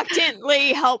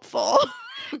reluctantly helpful.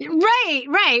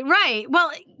 Right.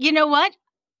 Well, you know what?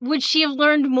 would she have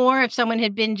learned more if someone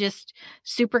had been just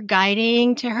super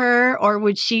guiding to her? Or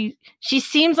would she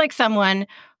seems like someone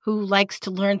who likes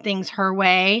to learn things her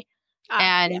way.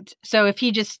 So if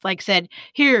he just like said,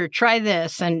 here, try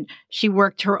this, and she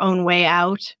worked her own way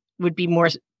out, would be more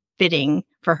fitting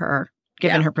for her,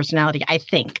 given her personality, I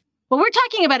think. Well, we're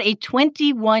talking about a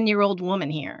 21-year-old woman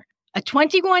here. A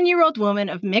 21-year-old woman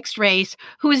of mixed race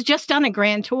who has just done a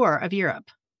grand tour of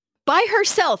Europe. By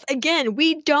herself. Again,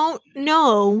 we don't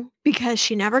know because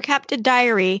she never kept a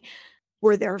diary.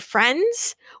 Were there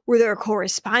friends? Were there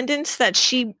correspondents that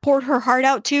she poured her heart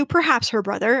out to? Perhaps her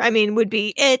brother, would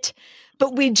be it.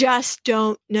 But we just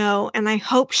don't know. And I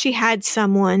hope she had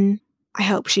someone. I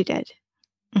hope she did.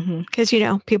 Because,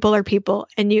 people are people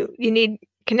and you need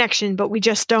connection, but we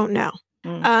just don't know.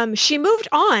 She moved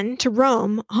on to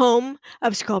Rome, home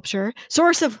of sculpture,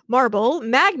 source of marble,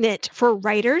 magnet for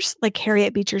writers like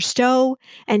Harriet Beecher Stowe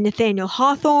and Nathaniel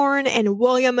Hawthorne and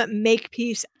William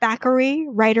Makepeace Thackeray,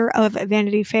 writer of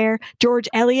Vanity Fair, George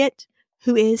Eliot,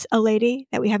 who is a lady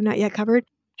that we have not yet covered.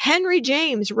 Henry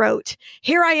James wrote,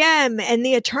 "Here I am in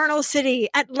the eternal city.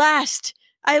 At last,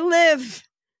 I live."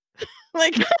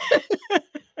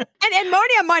 And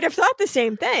Edmonia might have thought the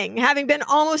same thing, having been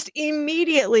almost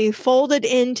immediately folded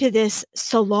into this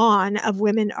salon of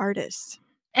women artists.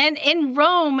 And in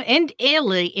Rome and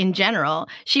Italy in general,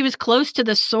 she was close to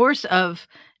the source of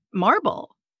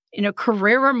marble.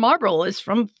 Carrara marble is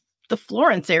from the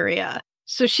Florence area.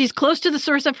 So she's close to the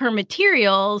source of her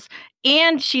materials,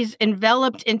 and she's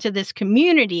enveloped into this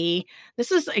community.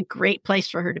 This is a great place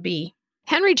for her to be.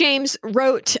 Henry James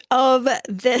wrote of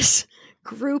this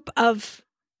group of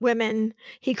women.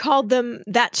 He called them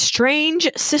that strange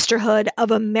sisterhood of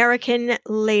American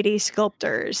lady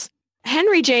sculptors.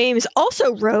 Henry James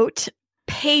also wrote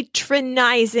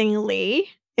patronizingly,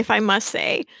 if I must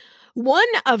say, one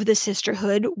of the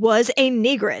sisterhood was a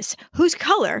negress whose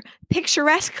color,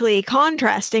 picturesquely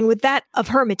contrasting with that of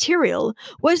her material,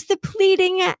 was the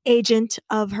pleading agent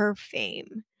of her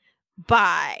fame.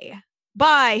 Bye,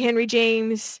 Henry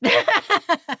James.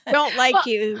 Don't like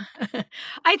you.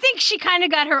 I think she kind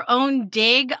of got her own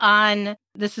dig on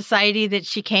the society that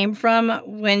she came from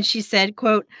when she said,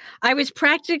 quote, "I was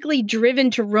practically driven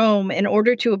to Rome in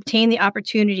order to obtain the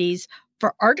opportunities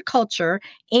for art culture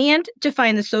and to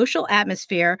find the social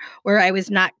atmosphere where I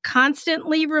was not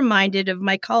constantly reminded of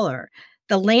my color.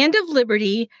 The land of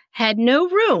liberty had no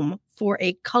room for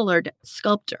a colored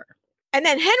sculptor." And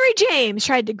then Henry James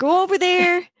tried to go over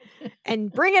there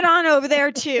and bring it on over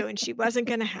there too, and she wasn't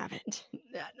going to have it.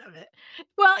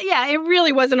 Well, yeah, it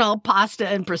really wasn't all pasta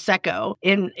and Prosecco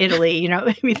in Italy.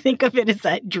 We think of it as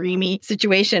that dreamy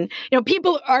situation.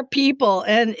 People are people,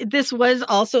 and this was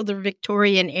also the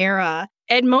Victorian era.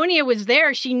 Edmonia was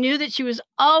there. She knew that she was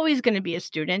always going to be a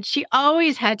student. She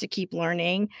always had to keep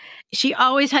learning. She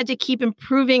always had to keep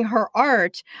improving her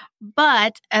art.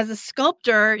 But as a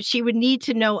sculptor, she would need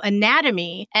to know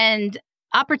anatomy, and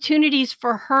opportunities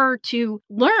for her to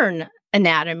learn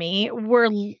anatomy were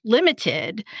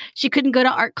limited. She couldn't go to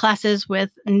art classes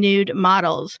with nude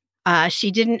models. She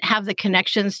didn't have the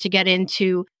connections to get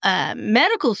into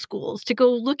medical schools, to go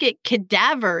look at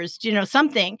cadavers,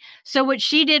 something. So what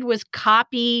she did was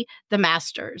copy the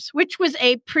masters, which was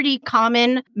a pretty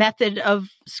common method of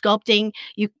sculpting.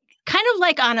 You kind of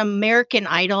like on American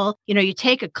Idol, you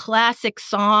take a classic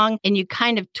song and you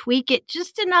kind of tweak it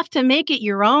just enough to make it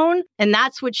your own. And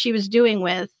that's what she was doing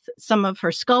with some of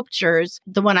her sculptures.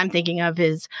 The one I'm thinking of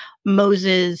is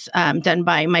Moses, done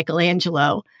by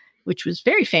Michelangelo, which was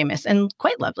very famous and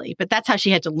quite lovely. But that's how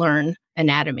she had to learn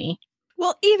anatomy.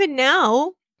 Well, even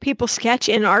now, people sketch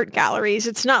in art galleries.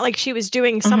 It's not like she was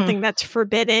doing something that's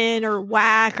forbidden or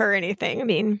whack or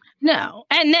anything. No.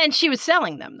 And then she was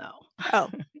selling them, though.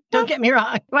 Oh. Don't get me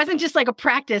wrong. It wasn't just like a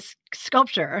practice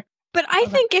sculpture. But I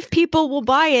think if people will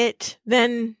buy it,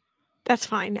 then that's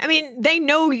fine. They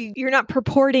know you're not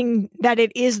purporting that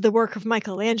it is the work of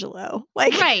Michelangelo.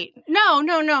 Right. No,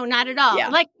 not at all.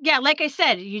 Yeah. Like I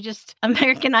said, you just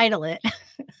American Idol it.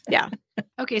 Yeah.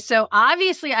 Okay, so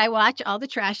obviously I watch all the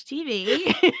trash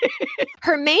TV.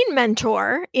 Her main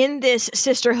mentor in this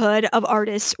sisterhood of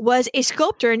artists was a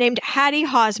sculptor named Hattie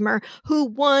Hosmer, who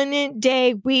one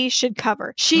day we should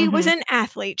cover. She was an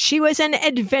athlete. She was an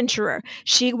adventurer.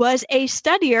 She was a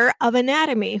studier of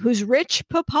anatomy, whose rich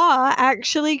papa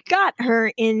actually got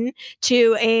her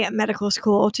into a medical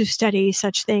school to study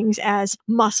such things as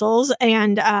muscles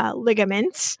and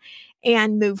ligaments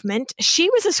and movement. She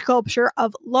was a sculptor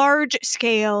of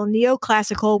large-scale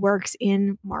neoclassical works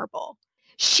in marble.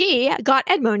 She got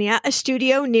Edmonia a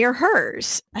studio near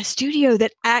hers, a studio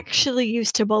that actually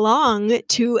used to belong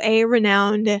to a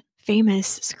renowned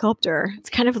famous sculptor. It's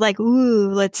kind of like, ooh,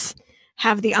 let's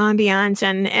have the ambiance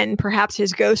and perhaps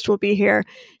his ghost will be here.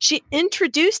 She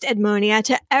introduced Edmonia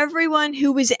to everyone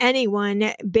who was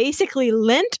anyone, basically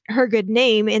lent her good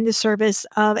name in the service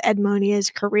of Edmonia's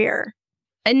career.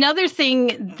 Another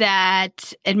thing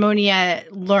that Edmonia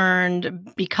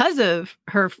learned because of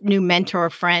her new mentor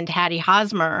friend, Hattie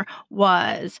Hosmer,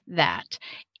 was that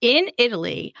in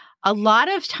Italy, a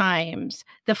lot of times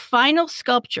the final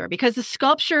sculpture, because the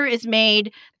sculpture is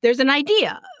made, there's an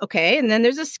idea, okay? And then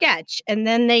there's a sketch, and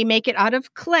then they make it out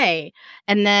of clay.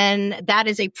 And then that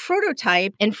is a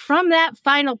prototype. And from that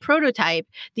final prototype,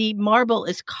 the marble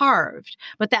is carved.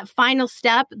 But that final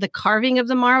step, the carving of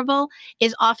the marble,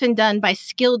 is often done by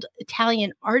skilled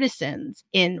Italian artisans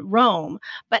in Rome.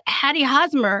 But Hattie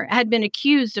Hosmer had been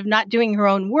accused of not doing her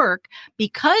own work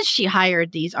because she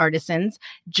hired these artisans,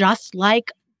 just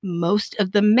like most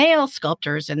of the male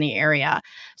sculptors in the area.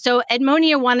 So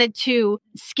Edmonia wanted to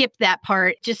skip that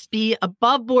part, just be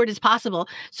above board as possible.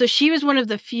 So she was one of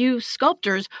the few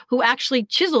sculptors who actually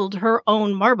chiseled her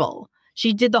own marble.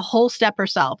 She did the whole step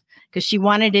herself because she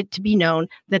wanted it to be known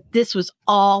that this was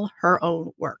all her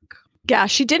own work. Yeah,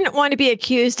 she didn't want to be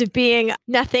accused of being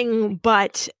nothing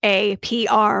but a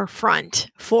PR front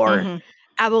for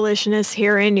abolitionists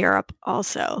here in Europe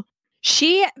also.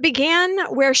 She began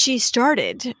where she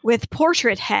started, with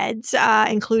portrait heads,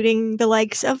 including the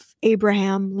likes of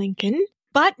Abraham Lincoln,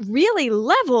 but really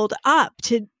leveled up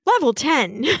to level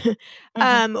 10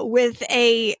 with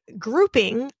a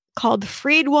grouping called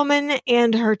Freedwoman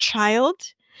and Her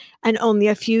Child, and only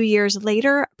a few years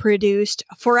later produced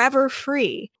Forever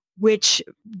Free, which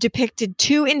depicted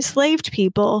two enslaved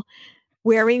people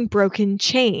wearing broken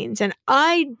chains. And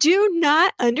I do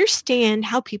not understand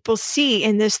how people see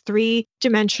in this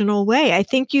three-dimensional way. I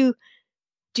think do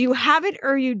you have it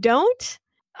or you don't?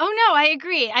 Oh, no, I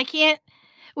agree. I can't.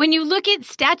 When you look at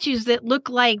statues that look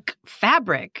like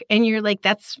fabric and you're like,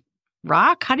 that's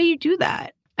rock, how do you do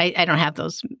that? I don't have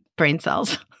those brain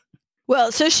cells.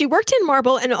 Well, so she worked in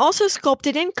marble and also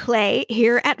sculpted in clay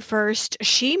here at first.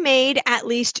 She made at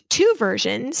least two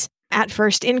versions at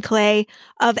first in clay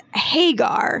of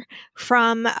Hagar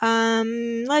from,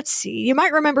 let's see, you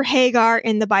might remember Hagar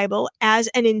in the Bible as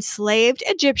an enslaved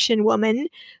Egyptian woman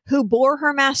who bore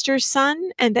her master's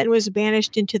son and then was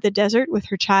banished into the desert with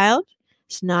her child.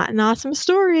 It's not an awesome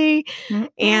story.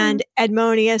 And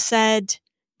Edmonia said,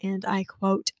 and I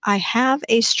quote, "I have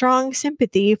a strong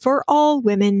sympathy for all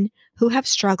women who have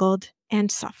struggled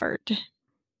and suffered."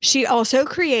 She also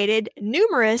created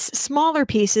numerous smaller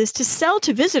pieces to sell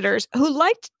to visitors who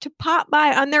liked to pop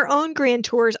by on their own grand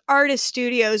tours. Artist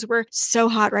studios were so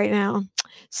hot right now.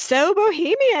 So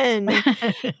bohemian.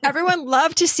 Everyone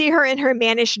loved to see her in her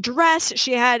mannish dress.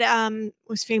 She had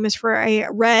was famous for a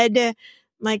red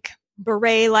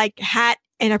beret hat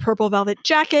and a purple velvet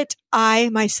jacket. I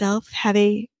myself have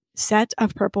a set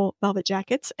of purple velvet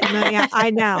jackets. And yeah, I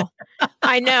know.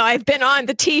 I've been on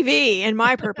the TV in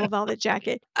my purple velvet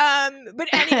jacket. But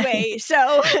anyway,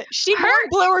 so she'd worn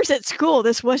blowers at school.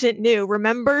 This wasn't new.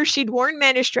 Remember, she'd worn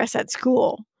mannish dress at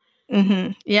school.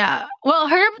 Yeah. Well,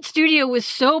 her studio was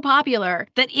so popular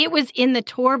that it was in the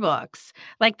tour books,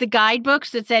 like the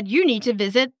guidebooks that said you need to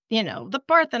visit, the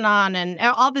Parthenon and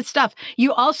all this stuff.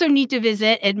 You also need to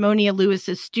visit Edmonia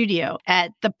Lewis's studio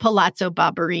at the Palazzo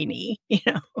Barberini,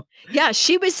 Yeah,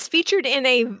 she was featured in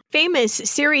a famous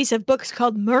series of books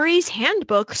called Murray's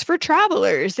Handbooks for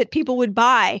Travelers that people would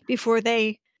buy before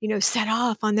they set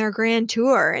off on their grand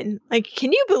tour. And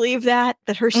can you believe that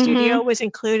her studio was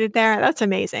included there? That's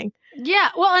amazing. Yeah.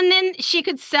 Well, and then she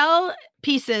could sell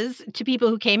pieces to people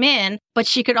who came in, but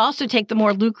she could also take the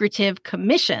more lucrative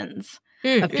commissions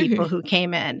of people who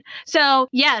came in. So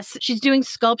yes, she's doing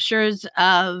sculptures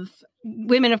of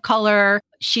women of color.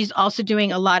 She's also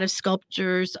doing a lot of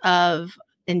sculptures of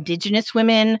Indigenous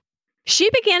women. She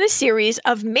began a series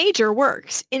of major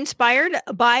works inspired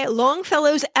by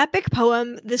Longfellow's epic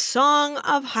poem, The Song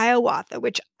of Hiawatha,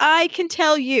 which I can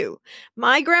tell you,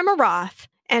 my Grandma Roth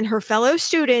and her fellow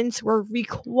students were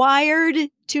required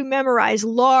to memorize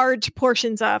large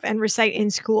portions of and recite in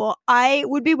school. I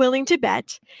would be willing to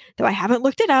bet, though I haven't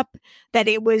looked it up, that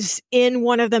it was in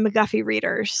one of the McGuffey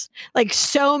readers.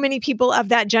 So many people of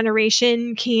that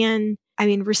generation can,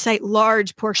 recite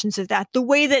large portions of that. The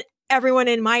way that everyone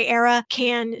in my era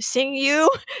can sing you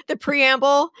the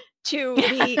preamble to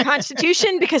the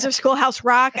Constitution because of Schoolhouse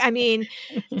Rock.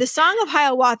 The Song of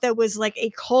Hiawatha was like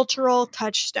a cultural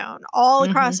touchstone all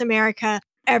across America.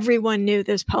 Everyone knew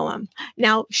this poem.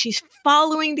 Now, she's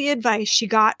following the advice she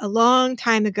got a long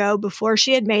time ago before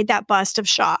she had made that bust of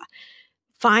Shaw.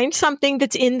 Find something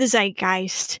that's in the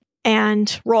zeitgeist.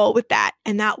 and roll with that,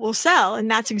 and that will sell. And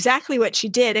that's exactly what she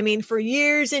did. I mean, for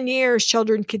years and years,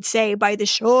 children could say, by the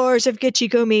shores of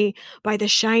Gitchigumi, by the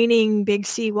shining big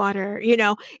seawater,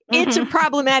 it's a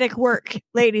problematic work,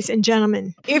 ladies and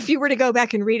gentlemen. If you were to go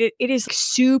back and read it, it is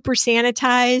super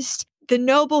sanitized. The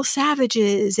noble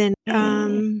savages and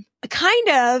kind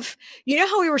of,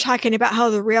 how we were talking about how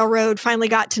the railroad finally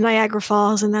got to Niagara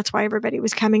Falls and that's why everybody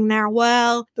was coming there.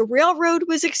 Well, the railroad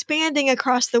was expanding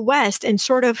across the West and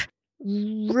sort of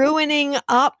ruining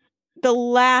up the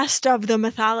last of the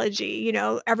mythology.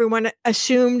 Everyone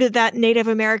assumed that Native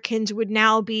Americans would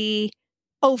now be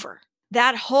over.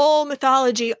 That whole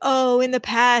mythology, in the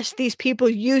past, these people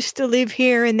used to live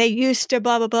here and they used to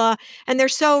blah, blah, blah. And they're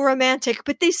so romantic,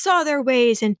 but they saw their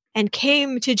ways and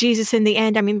came to Jesus in the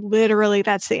end. I mean, literally,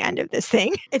 that's the end of this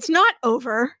thing. It's not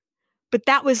over, but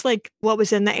that was like what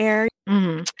was in the air.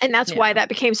 Mm-hmm. And that's why that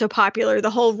became so popular, the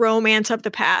whole romance of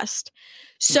the past.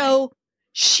 So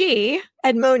she,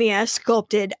 Edmonia,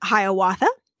 sculpted Hiawatha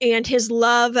and his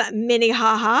love,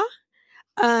 Minnehaha.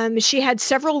 She had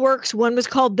several works. One was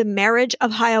called The Marriage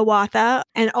of Hiawatha,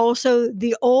 and also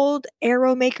The Old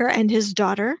Arrow Maker and His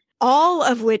Daughter, all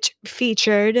of which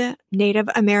featured Native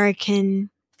American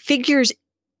figures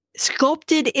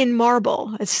sculpted in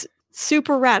marble. It's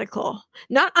super radical.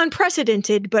 Not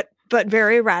unprecedented, but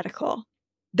very radical.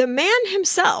 The man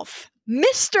himself,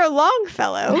 Mr.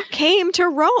 Longfellow, came to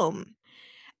Rome.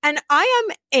 And I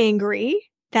am angry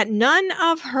that none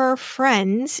of her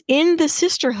friends in the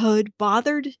sisterhood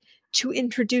bothered to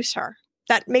introduce her.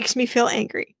 That makes me feel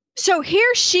angry. So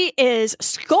here she is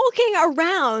skulking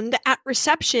around at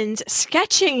receptions,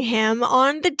 sketching him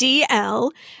on the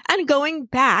DL and going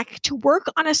back to work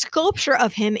on a sculpture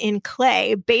of him in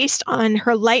clay based on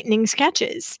her lightning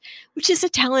sketches, which is a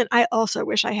talent I also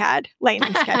wish I had,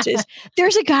 lightning sketches.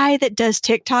 There's a guy that does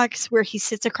TikToks where he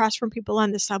sits across from people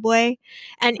on the subway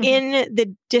and in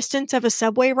the distance of a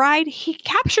subway ride, he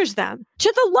captures them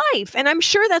to the life. And I'm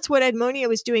sure that's what Edmonia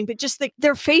was doing, but just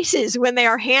their faces when they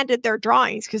are handed their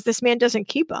drawings, because this man doesn't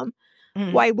keep them.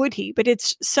 Why would he? But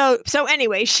it's so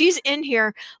anyway, she's in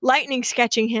here lightning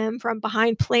sketching him from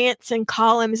behind plants and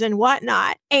columns and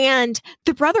whatnot. And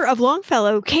the brother of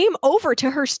Longfellow came over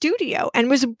to her studio and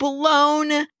was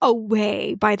blown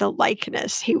away by the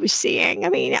likeness he was seeing. I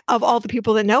mean, of all the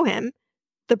people that know him,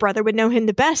 the brother would know him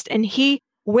the best. And he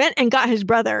went and got his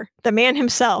brother, the man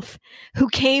himself, who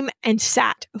came and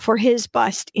sat for his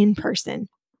bust in person,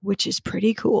 which is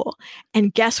pretty cool.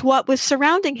 And guess what was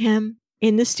surrounding him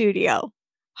in the studio?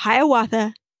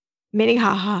 Hiawatha,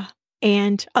 Minnehaha,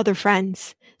 and other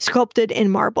friends sculpted in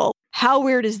marble. How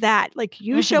weird is that? Like,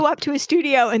 you show up to a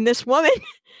studio and this woman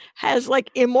has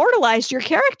immortalized your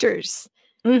characters.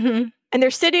 And they're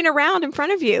sitting around in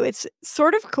front of you. It's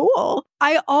sort of cool.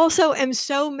 I also am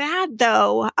so mad,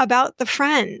 though, about the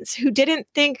friends who didn't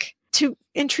think to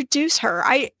introduce her.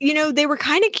 They were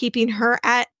kind of keeping her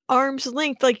at arm's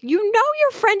length.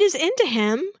 Your friend is into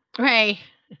him. Right.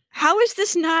 How is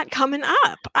this not coming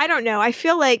up? I don't know. I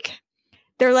feel like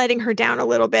they're letting her down a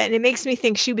little bit. And it makes me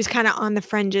think she was kind of on the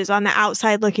fringes, on the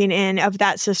outside looking in of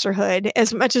that sisterhood.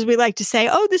 As much as we like to say,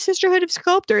 the sisterhood of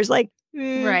sculptors, right.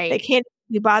 They can't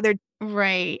be bothered.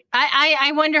 Right.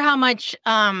 I wonder how much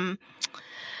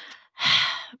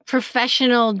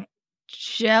professional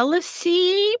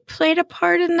jealousy played a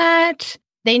part in that.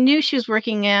 They knew she was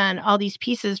working on all these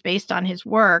pieces based on his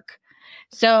work.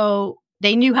 So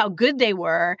they knew how good they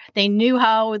were. They knew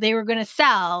how they were going to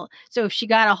sell. So if she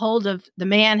got a hold of the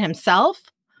man himself,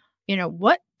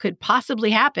 what could possibly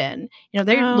happen?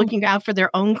 They're looking out for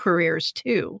their own careers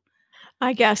too.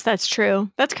 I guess that's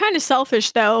true. That's kind of selfish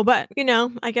though, but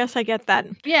I guess I get that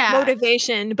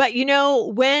motivation. But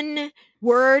when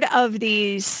word of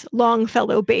these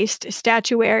Longfellow-based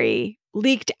statuary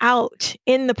leaked out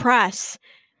in the press,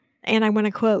 and I want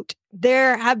to quote,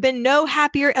 "There have been no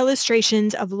happier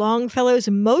illustrations of Longfellow's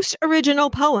most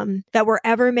original poem that were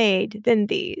ever made than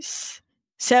these."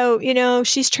 So,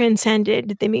 she's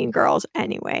transcended the mean girls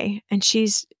anyway, and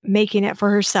she's making it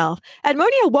for herself.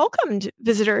 Edmonia welcomed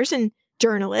visitors and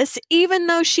journalists, even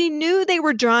though she knew they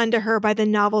were drawn to her by the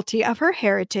novelty of her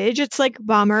heritage. It's like,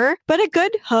 bummer, but a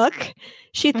good hook.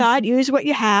 She thought, use what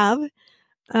you have.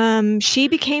 She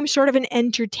became sort of an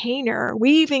entertainer,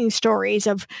 weaving stories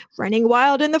of running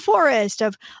wild in the forest,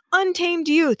 of untamed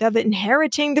youth, of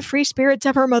inheriting the free spirits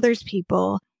of her mother's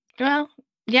people. Well,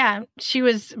 yeah, she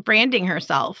was branding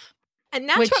herself. And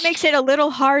that's what makes it a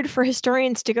little hard for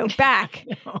historians to go back,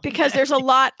 because there's a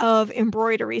lot of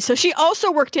embroidery. So she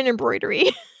also worked in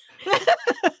embroidery.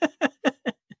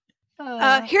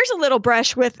 Here's a little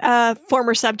brush with a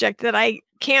former subject that I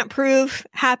can't prove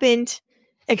happened.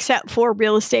 except for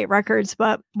real estate records,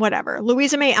 but whatever.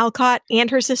 Louisa May Alcott and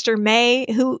her sister May,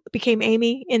 who became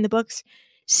Amy in the books,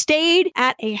 stayed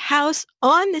at a house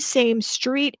on the same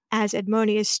street as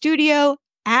Edmonia's studio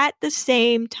at the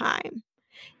same time.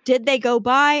 Did they go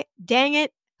by? Dang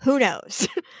it. Who knows?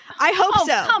 I hope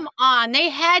so. Come on. They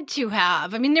had to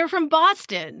have. I mean, they're from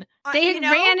Boston. They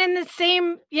ran in the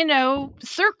same,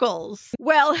 circles.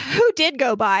 Well, who did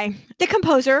go by? The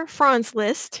composer, Franz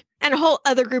Liszt, and a whole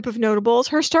other group of notables.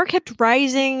 Her star kept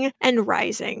rising and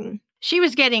rising. She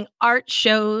was getting art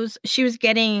shows. She was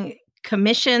getting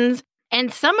commissions.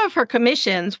 And some of her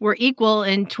commissions were equal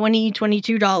in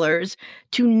 $22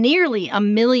 to nearly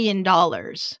 $1 million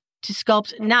to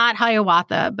sculpt, not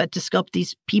Hiawatha, but to sculpt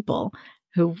these people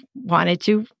who wanted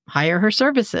to hire her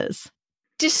services.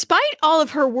 Despite all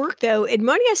of her work, though,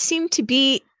 Edmonia seemed to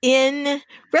be in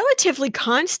relatively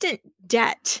constant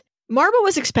debt. Marble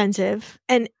was expensive,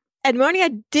 and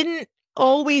Edmonia didn't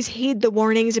always heed the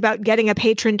warnings about getting a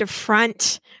patron to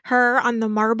front her on the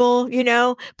marble,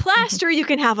 Plaster you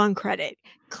can have on credit.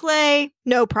 Clay,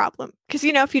 no problem. Because,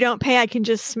 if you don't pay, I can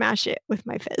just smash it with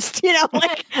my fist,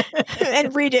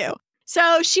 and redo.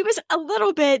 So it was a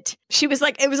little bit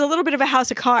of a house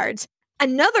of cards.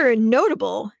 Another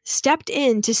notable stepped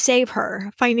in to save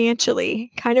her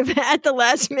financially, kind of at the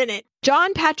last minute.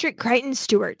 John Patrick Crichton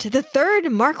Stewart, the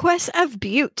third Marquess of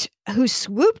Bute, who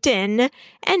swooped in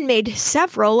and made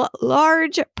several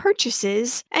large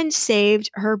purchases and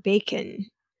saved her bacon.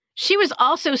 She was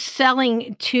also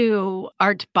selling to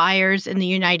art buyers in the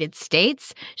United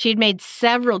States. She had made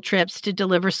several trips to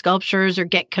deliver sculptures or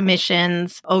get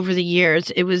commissions over the years.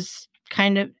 It was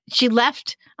she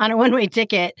left on a one-way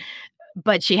ticket,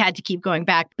 but she had to keep going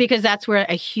back because that's where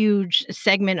a huge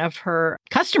segment of her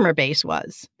customer base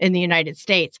was in the United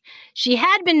States. She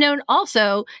had been known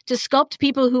also to sculpt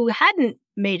people who hadn't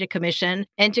made a commission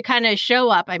and to kind of show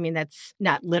up. I mean, that's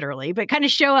not literally, but kind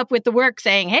of show up with the work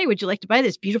saying, hey, would you like to buy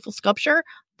this beautiful sculpture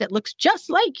that looks just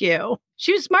like you?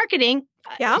 She was marketing.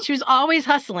 Yeah. She was always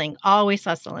hustling, always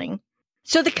hustling.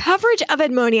 So the coverage of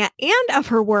Edmonia and of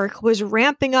her work was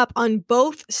ramping up on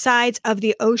both sides of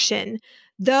the ocean.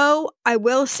 Though I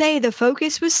will say the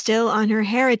focus was still on her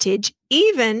heritage,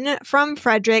 even from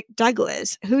Frederick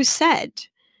Douglass, who said,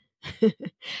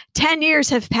 10 years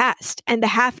have passed, and the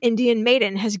half-Indian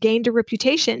maiden has gained a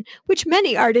reputation which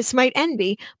many artists might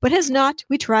envy, but has not,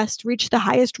 we trust, reached the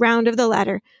highest round of the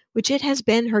ladder, which it has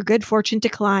been her good fortune to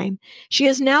climb. She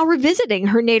is now revisiting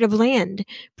her native land,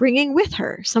 bringing with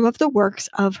her some of the works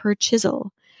of her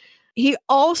chisel. He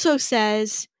also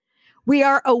says, we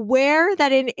are aware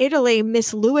that in Italy,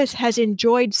 Miss Lewis has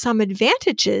enjoyed some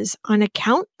advantages on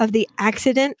account of the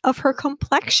accident of her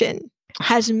complexion,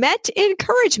 has met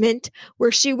encouragement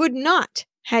where she would not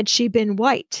had she been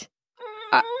white.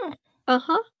 I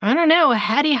don't know.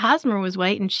 Hattie Hosmer was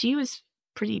white and she was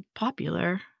pretty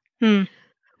popular.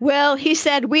 Well, he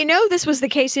said, we know this was the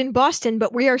case in Boston,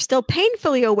 but we are still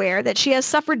painfully aware that she has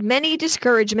suffered many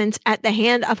discouragements at the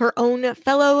hand of her own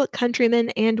fellow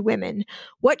countrymen and women.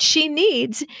 What she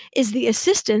needs is the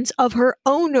assistance of her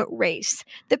own race,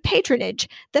 the patronage,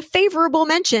 the favorable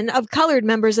mention of colored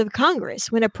members of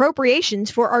Congress when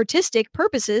appropriations for artistic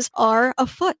purposes are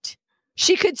afoot.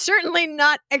 She could certainly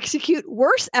not execute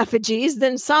worse effigies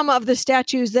than some of the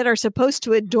statues that are supposed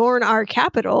to adorn our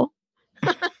Capitol.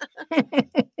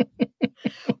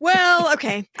 Well,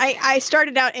 okay. I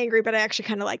started out angry, but I actually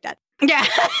kind of like that. Yeah.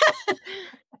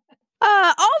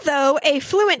 Although a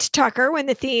fluent talker when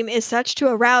the theme is such to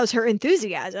arouse her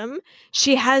enthusiasm,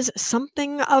 she has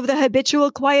something of the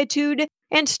habitual quietude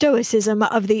and stoicism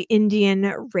of the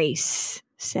Indian race,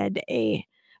 said a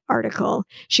article.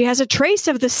 She has a trace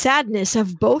of the sadness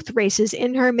of both races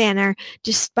in her manner,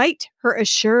 despite her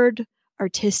assured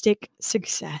artistic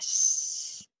success.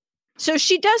 So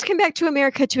she does come back to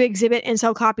America to exhibit and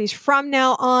sell copies from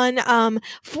now on.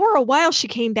 For a while, she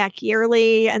came back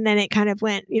yearly, and then it kind of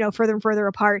went, further and further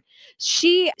apart.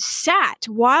 She sat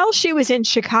while she was in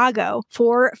Chicago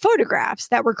for photographs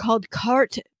that were called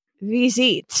carte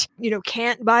visite.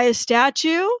 Can't buy a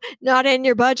statue, not in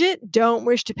your budget, don't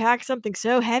wish to pack something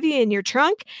so heavy in your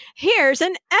trunk. Here's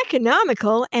an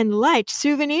economical and light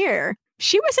souvenir.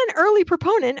 She was an early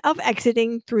proponent of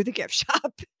exiting through the gift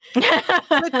shop.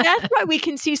 But that's why we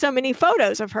can see so many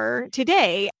photos of her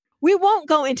today. We won't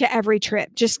go into every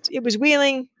trip. It was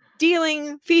wheeling,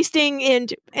 dealing, feasting,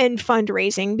 and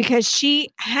fundraising because she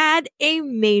had a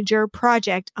major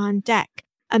project on deck.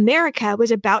 America was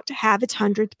about to have its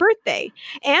 100th birthday.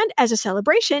 And as a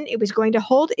celebration, it was going to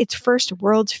hold its first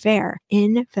World's Fair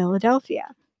in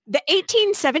Philadelphia. The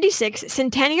 1876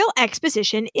 Centennial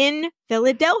Exposition in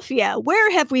Philadelphia.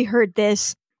 Where have we heard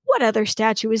this? what other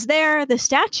statue is there? The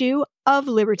Statue of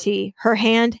Liberty, her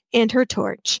hand and her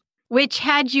torch. Which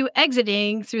had you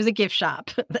exiting through the gift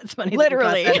shop. That's funny.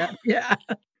 Literally. That you brought that up.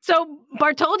 Yeah. So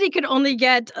Bartholdi could only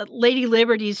get Lady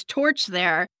Liberty's torch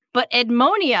there, but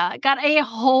Edmonia got a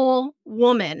whole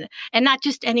woman, and not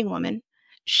just any woman.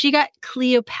 She got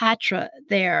Cleopatra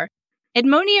there.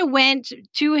 Edmonia went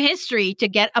to history to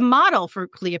get a model for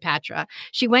Cleopatra.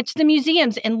 She went to the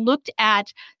museums and looked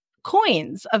at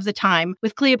coins of the time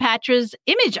with Cleopatra's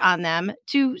image on them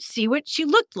to see what she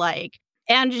looked like.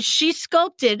 And she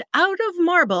sculpted out of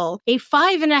marble a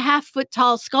 5.5 foot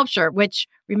tall sculpture, which,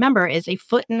 remember, is 1.5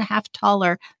 foot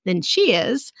taller than she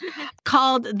is,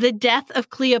 called The Death of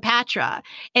Cleopatra.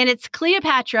 And it's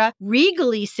Cleopatra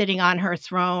regally sitting on her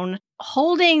throne,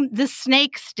 holding the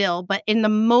snake still, but in the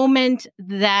moment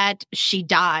that she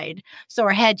died. So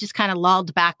her head just kind of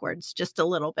lolled backwards just a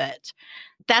little bit.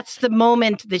 That's the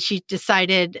moment that she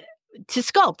decided to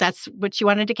sculpt. That's what she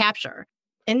wanted to capture.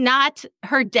 And not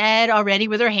her dead already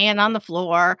with her hand on the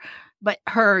floor, but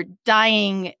her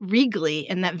dying regally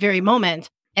in that very moment.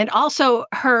 And also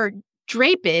her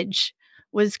drapage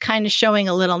was kind of showing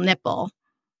a little nipple,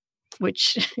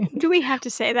 which... Do we have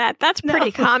to say that? That's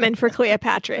pretty common for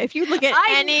Cleopatra. If you look at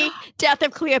any Death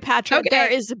of Cleopatra,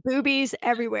 there is boobies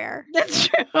everywhere. That's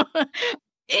true.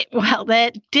 Well,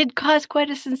 that did cause quite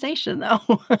a sensation,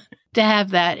 though, to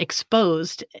have that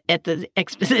exposed at the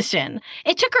exposition.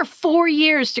 It took her 4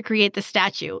 years to create the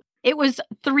statue. It was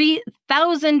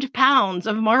 3,000 pounds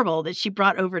of marble that she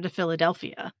brought over to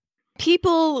Philadelphia.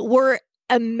 People were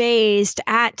amazed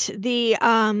at the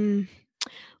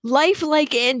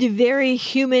lifelike and very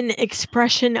human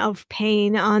expression of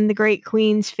pain on the great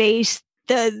queen's face.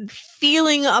 The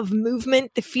feeling of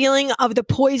movement, the feeling of the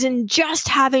poison just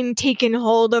having taken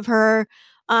hold of her.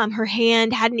 Her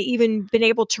hand hadn't even been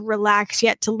able to relax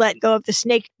yet to let go of the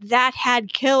snake that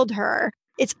had killed her.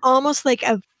 It's almost like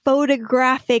a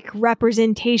photographic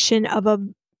representation of a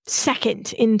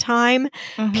second in time.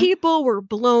 Mm-hmm. People were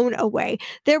blown away.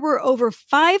 There were over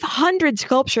 500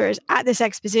 sculptures at this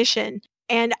exposition.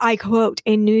 And I quote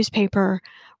a newspaper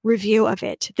review of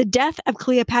it. The death of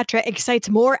Cleopatra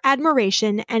excites more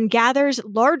admiration and gathers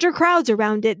larger crowds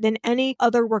around it than any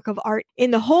other work of art in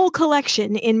the whole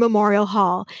collection in Memorial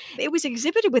Hall. It was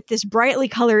exhibited with this brightly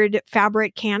colored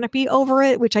fabric canopy over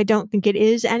it, which I don't think it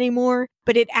is anymore,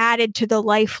 but it added to the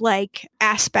lifelike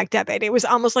aspect of it. It was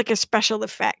almost like a special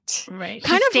effect. Right.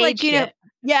 Kind of like, you know,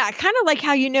 yeah, kind of like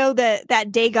how, you know,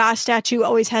 that Degas statue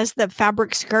always has the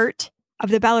fabric skirt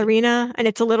of the ballerina, and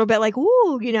it's a little bit like,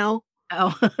 ooh, you know,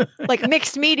 like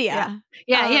mixed media.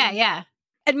 Yeah.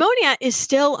 Edmonia is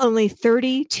still only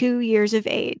 32 years of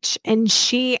age, and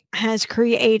she has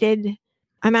created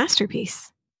a masterpiece.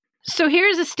 So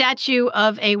here's a statue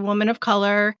of a woman of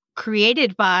color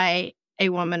created by a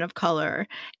woman of color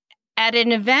at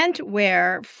an event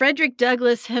where Frederick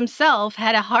Douglass himself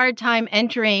had a hard time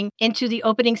entering into the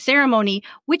opening ceremony,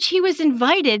 which he was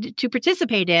invited to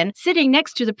participate in, sitting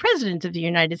next to the President of the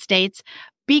United States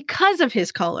because of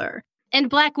his color. And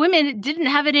Black women didn't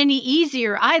have it any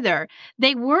easier either.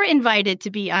 They were invited to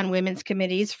be on women's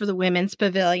committees for the Women's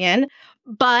Pavilion,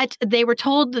 but they were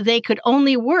told that they could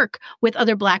only work with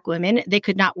other Black women. They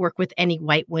could not work with any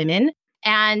white women.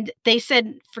 And they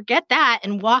said, forget that,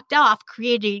 and walked off,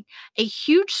 creating a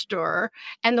huge stir.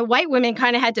 And the white women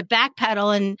kind of had to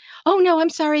backpedal and, oh, no, I'm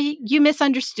sorry, you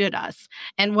misunderstood us,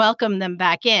 and welcome them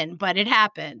back in. But it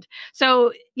happened.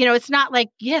 So, you know, it's not like,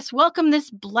 yes, welcome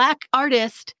this Black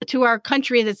artist to our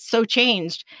country that's so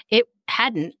changed. It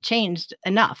hadn't changed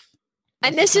enough.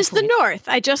 And this is the North.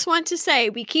 I just want to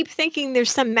say, we keep thinking there's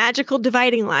some magical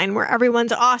dividing line where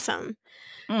everyone's awesome.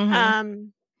 Mm-hmm.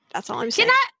 That's all I'm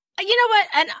saying. You know what?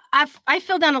 And I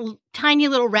fell down a tiny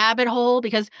little rabbit hole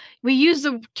because we use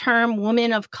the term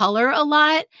woman of color a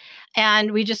lot.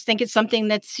 And we just think it's something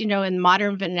that's, you know, in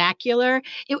modern vernacular.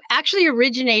 It actually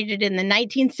originated in the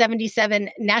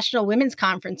 1977 National Women's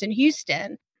Conference in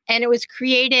Houston. And it was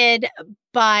created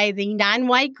by the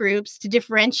non-white groups to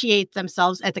differentiate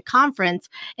themselves at the conference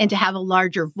and to have a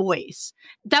larger voice.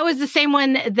 That was the same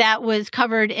one that was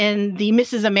covered in the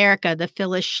Mrs. America, the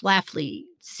Phyllis Schlafly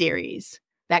series.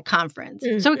 That conference.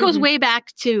 Mm-hmm. So it goes way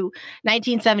back to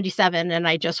 1977. And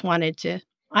I just wanted to,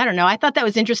 I don't know, I thought that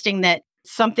was interesting that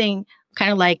something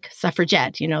kind of like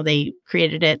suffragette, you know, they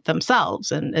created it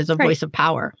themselves and as a voice of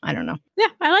power. I don't know. Yeah,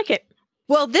 I like it.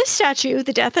 Well, this statue,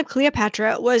 The Death of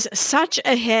Cleopatra, was such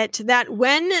a hit that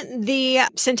when the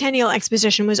Centennial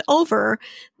Exposition was over,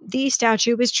 the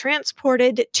statue was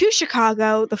transported to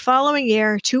Chicago the following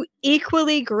year to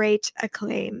equally great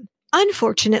acclaim.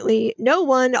 Unfortunately, no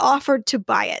one offered to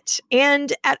buy it,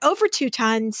 and at over 2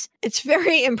 tons, it's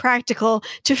very impractical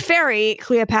to ferry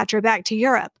Cleopatra back to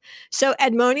Europe. So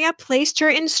Edmonia placed her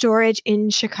in storage in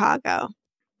Chicago.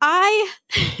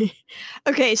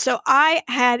 Okay, so I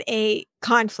had a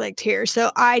conflict here.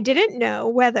 So I didn't know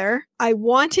whether I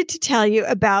wanted to tell you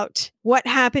about what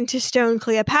happened to Stone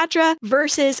Cleopatra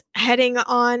versus heading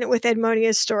on with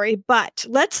Edmonia's story. But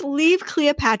let's leave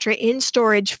Cleopatra in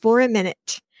storage for a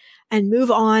minute and move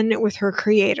on with her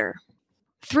creator.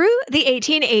 Through the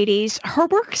 1880s, her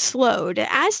work slowed,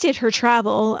 as did her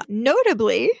travel.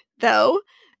 Notably, though,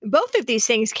 both of these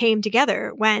things came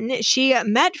together when she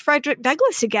met Frederick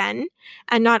Douglass again,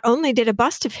 and not only did a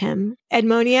bust of him,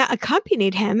 Edmonia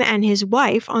accompanied him and his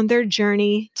wife on their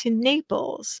journey to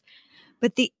Naples.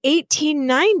 But the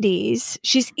 1890s,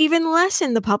 she's even less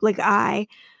in the public eye.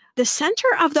 The center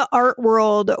of the art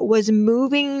world was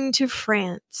moving to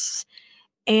France,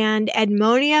 and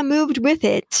Edmonia moved with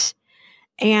it.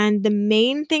 And the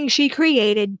main thing she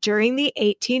created during the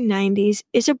 1890s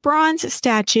is a bronze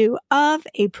statue of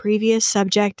a previous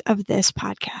subject of this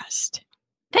podcast.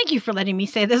 Thank you for letting me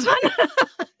say this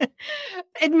one.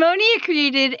 Edmonia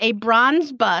created a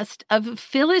bronze bust of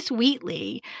Phyllis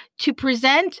Wheatley to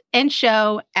present and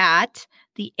show at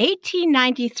the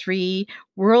 1893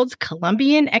 World's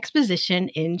Columbian Exposition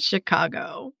in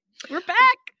Chicago. We're back.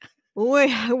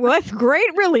 With great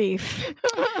relief,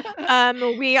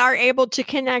 we are able to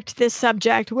connect this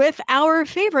subject with our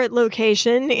favorite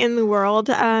location in the world,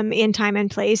 in time and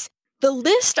place. The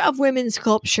list of women's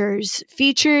sculptures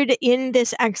featured in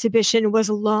this exhibition was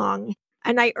long,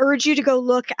 and I urge you to go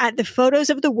look at the photos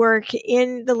of the work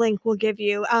in the link we'll give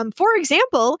you. For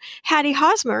example, Hattie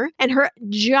Hosmer and her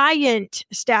giant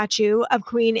statue of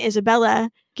Queen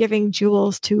Isabella giving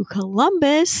jewels to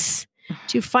Columbus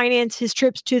to finance his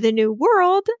trips to the New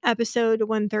World, episode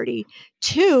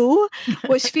 132,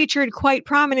 was featured quite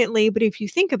prominently. But if you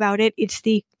think about it, it's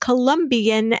the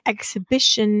Columbian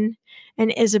exhibition,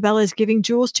 and Isabella's giving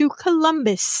jewels to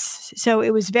Columbus. So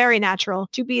it was very natural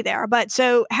to be there. But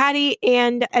so Hattie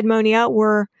and Edmonia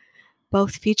were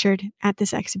both featured at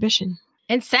this exhibition.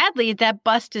 And sadly, that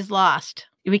bust is lost.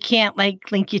 We can't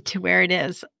link you to where it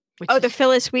is. The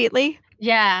Phyllis Wheatley?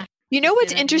 Yeah. You know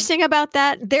what's interesting about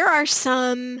that? There are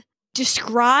some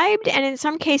described and in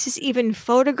some cases even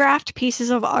photographed pieces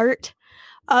of art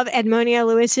of Edmonia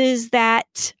Lewis's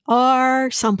that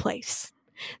are someplace.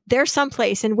 They're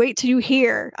someplace, and wait till you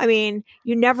hear. I mean,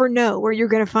 you never know where you're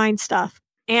going to find stuff.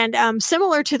 And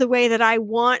similar to the way that I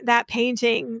want that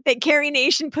painting that Carrie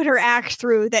Nation put her act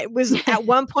through that was at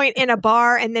one point in a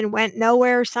bar and then went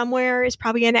nowhere somewhere, is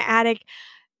probably in an attic.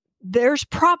 There's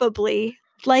probably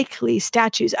likely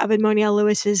statues of Edmonia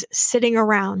Lewis's sitting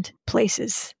around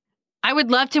places. I would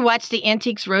love to watch the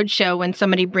Antiques Roadshow when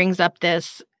somebody brings up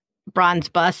this bronze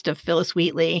bust of Phyllis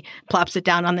Wheatley, plops it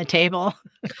down on the table.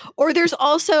 Or there's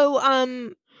also,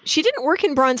 she didn't work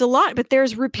in bronze a lot, but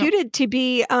there's reputed to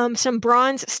be some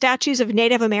bronze statues of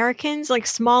Native Americans, like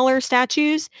smaller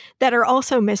statues that are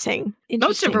also missing.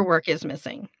 Most of her work is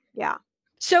missing. Yeah.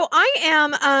 So I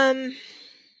am,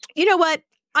 you know what?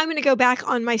 I'm going to go back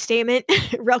on my statement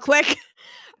real quick.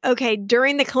 Okay,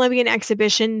 during the Columbian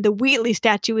exhibition, the Wheatley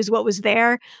statue is what was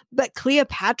there, but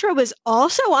Cleopatra was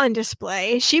also on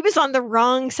display. She was on the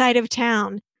wrong side of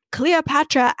town.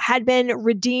 Cleopatra had been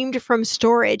redeemed from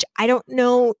storage. I don't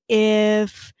know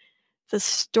if the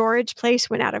storage place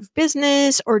went out of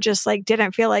business or just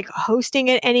didn't feel like hosting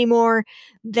it anymore.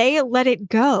 They let it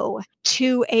go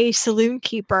to a saloon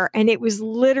keeper, and it was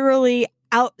literally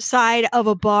outside of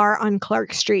a bar on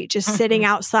Clark Street, just sitting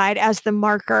outside as the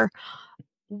marker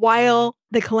while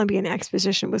the Columbian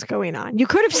Exposition was going on. You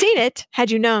could have seen it had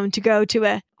you known to go to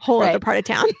a whole other part of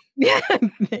town. Yeah,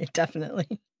 definitely.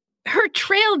 Her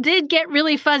trail did get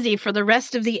really fuzzy for the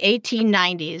rest of the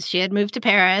 1890s. She had moved to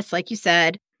Paris, like you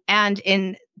said, and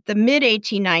in the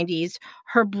mid-1890s,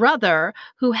 her brother,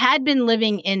 who had been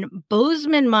living in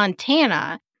Bozeman,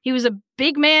 Montana, he was a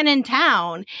big man in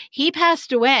town. He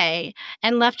passed away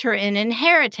and left her an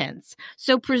inheritance.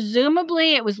 So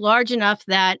presumably it was large enough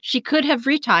that she could have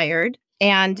retired,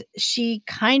 and she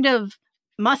kind of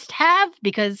must have,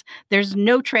 because there's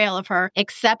no trail of her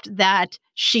except that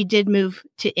she did move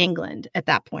to England at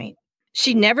that point.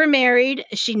 She never married.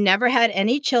 She never had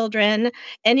any children.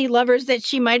 Any lovers that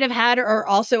she might have had are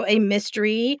also a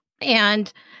mystery.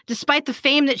 And despite the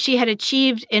fame that she had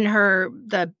achieved in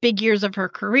the big years of her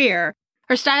career,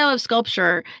 her style of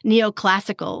sculpture,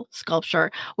 neoclassical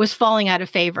sculpture, was falling out of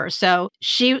favor. So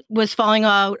she was falling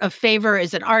out of favor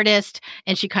as an artist,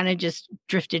 and she kind of just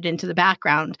drifted into the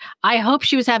background. I hope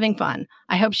she was having fun.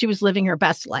 I hope she was living her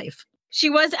best life. She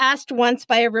was asked once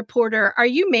by a reporter, "Are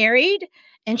you married?"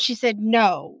 And she said,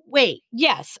 "No. Wait,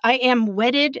 yes, I am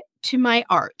wedded to my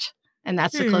art." And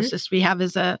that's the closest we have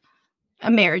as a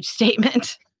marriage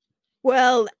statement.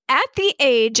 Well, at the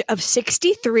age of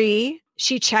 63,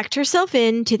 she checked herself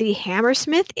into the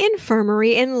Hammersmith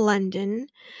Infirmary in London,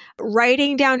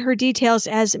 writing down her details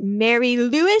as Mary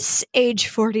Lewis, age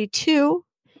 42,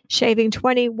 shaving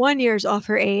 21 years off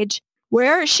her age,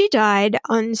 where she died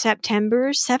on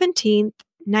September 17th,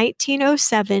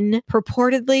 1907,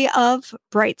 purportedly of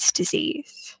Bright's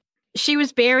disease. She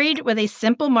was buried with a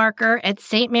simple marker at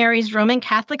St. Mary's Roman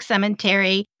Catholic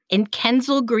Cemetery in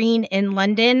Kensal Green in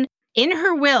London. In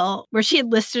her will, where she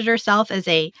had listed herself as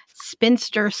a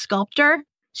spinster sculptor,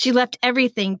 she left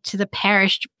everything to the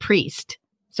parish priest.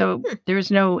 So there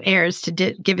was no heirs to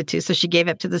give it to, so she gave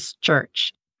it to this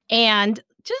church. And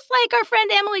just like our friend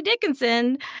Emily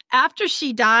Dickinson, after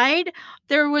she died,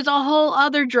 there was a whole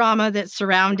other drama that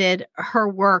surrounded her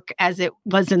work as it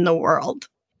was in the world.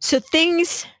 So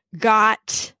things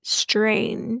got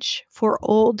strange for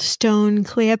Old Stone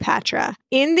Cleopatra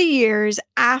in the years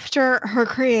after her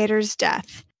creator's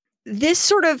death. This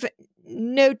sort of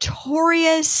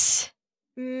notorious,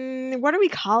 what do we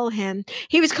call him?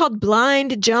 He was called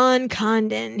Blind John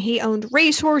Condon. He owned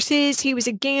racehorses. He was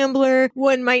a gambler.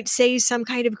 One might say some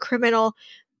kind of criminal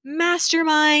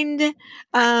mastermind.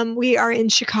 We are in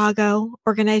Chicago.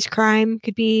 Organized crime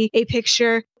could be a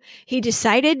picture. He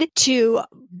decided to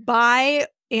buy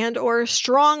and or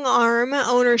strong arm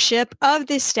ownership of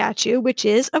this statue, which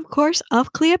is, of course,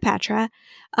 of Cleopatra,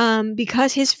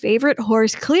 because his favorite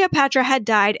horse, Cleopatra, had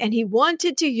died, and he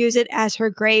wanted to use it as her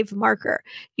grave marker.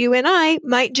 You and I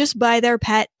might just buy their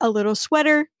pet a little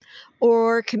sweater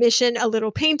or commission a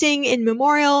little painting in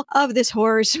memorial of this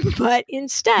horse, but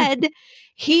instead,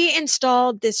 he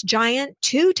installed this giant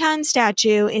 2-ton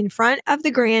statue in front of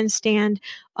the grandstand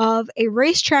of a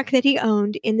racetrack that he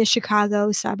owned in the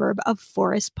Chicago suburb of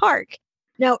Forest Park.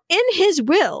 Now, in his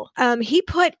will, he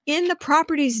put in the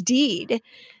property's deed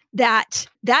that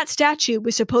statue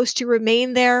was supposed to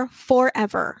remain there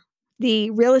forever. The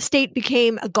real estate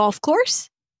became a golf course.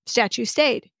 Statue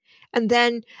stayed. And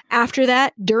then after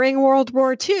that, during World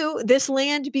War II, this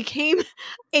land became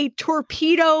a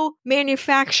torpedo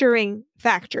manufacturing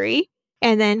factory.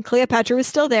 And then Cleopatra was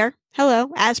still there.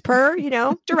 Hello, as per,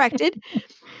 directed.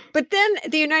 But then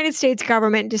the United States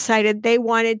government decided they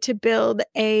wanted to build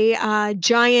a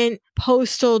giant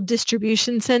postal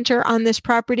distribution center on this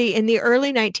property in the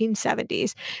early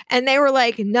 1970s. And they were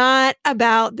like, not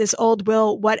about this old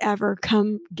will, whatever,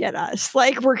 come get us.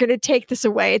 Like, we're going to take this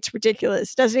away. It's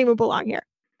ridiculous. Doesn't even belong here.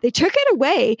 They took it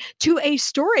away to a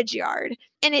storage yard,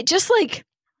 and it just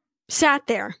sat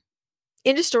there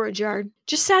in a storage yard,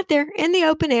 just sat there in the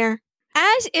open air.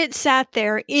 As it sat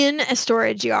there in a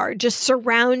storage yard, just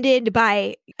surrounded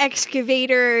by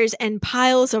excavators and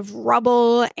piles of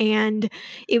rubble, and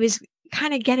it was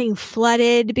kind of getting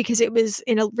flooded because it was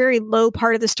in a very low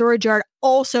part of the storage yard.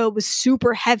 Also, it was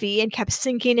super heavy and kept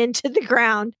sinking into the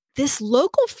ground. This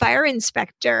local fire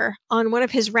inspector on one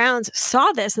of his rounds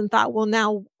saw this and thought, well,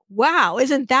 now, wow,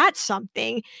 isn't that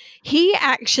something? He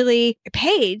actually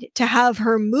paid to have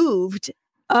her moved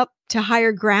up to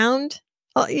higher ground.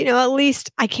 Well, at least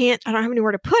I don't have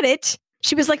anywhere to put it.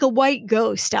 She was like a white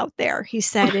ghost out there, he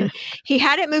said. And he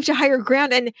had it moved to higher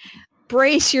ground. And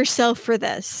brace yourself for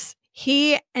this.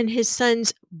 He and his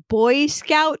son's Boy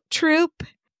Scout troop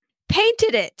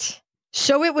painted it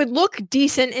so it would look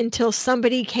decent until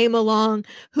somebody came along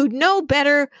who'd know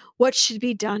better what should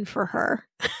be done for her.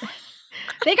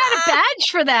 They got a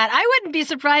badge for that. I wouldn't be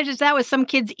surprised if that was some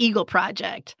kid's Eagle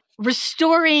project.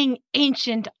 Restoring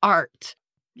ancient art.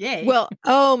 Yay. Well,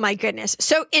 oh my goodness.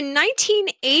 So in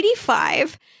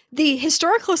 1985, the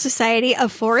Historical Society of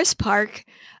Forest Park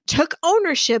took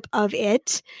ownership of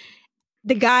it.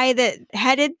 The guy that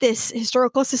headed this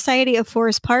Historical Society of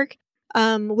Forest Park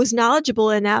was knowledgeable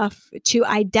enough to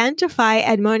identify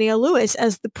Edmonia Lewis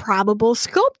as the probable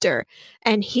sculptor.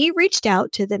 And he reached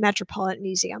out to the Metropolitan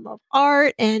Museum of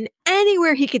Art and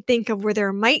anywhere he could think of where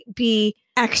there might be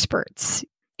experts.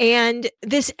 And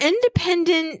this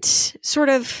independent sort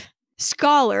of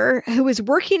scholar who was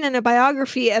working in a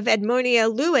biography of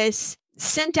Edmonia Lewis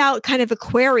sent out kind of a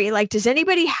query, like, does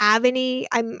anybody have any,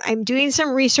 I'm doing some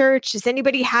research. Does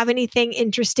anybody have anything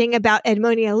interesting about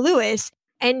Edmonia Lewis?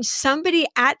 And somebody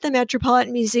at the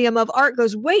Metropolitan Museum of Art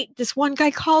goes, wait, this one guy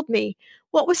called me.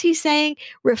 What was he saying?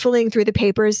 Riffling through the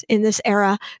papers in this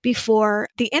era before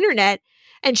the internet.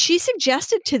 And she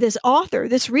suggested to this author,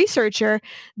 this researcher,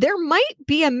 there might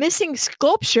be a missing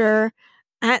sculpture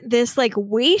at this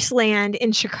wasteland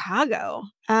in Chicago.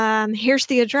 Here's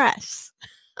the address.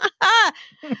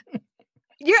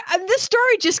 This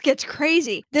story just gets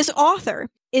crazy. This author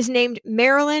is named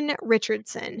Marilyn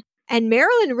Richardson. And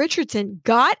Marilyn Richardson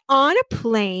got on a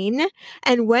plane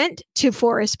and went to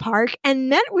Forest Park and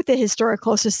met with the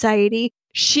Historical Society.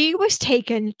 She was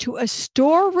taken to a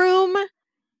storeroom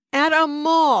at a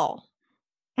mall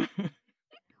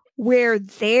where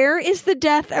there is the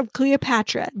death of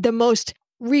Cleopatra, the most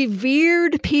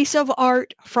revered piece of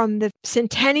art from the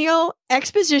Centennial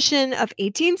Exposition of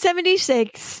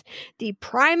 1876, the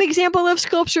prime example of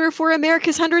sculpture for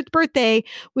America's 100th birthday,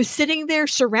 was sitting there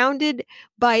surrounded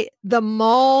by the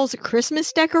mall's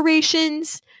Christmas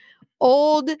decorations,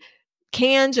 old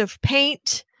cans of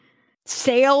paint,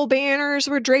 sale banners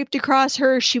were draped across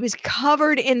her. She was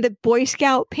covered in the Boy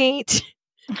Scout paint.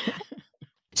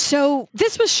 So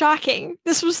this was shocking.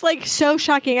 This was like so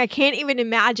shocking. I can't even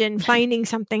imagine finding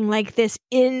something like this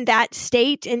in that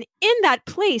state and in that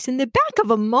place in the back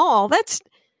of a mall. That's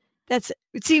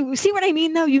see what I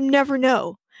mean though? You never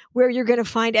know where you're going to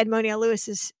find Edmonia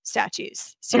Lewis's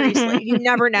statues. Seriously, you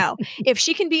never know. If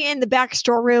she can be in the back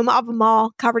storeroom of a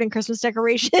mall covered in Christmas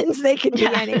decorations, they can be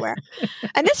anywhere.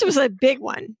 And this was a big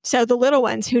one. So the little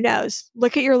ones, who knows?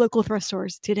 Look at your local thrift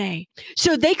stores today.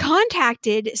 So they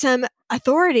contacted some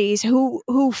authorities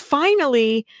who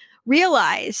finally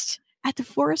realized at the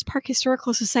Forest Park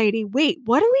Historical Society, wait,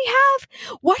 what do we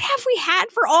have? What have we had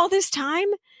for all this time?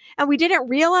 And we didn't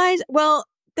realize, well,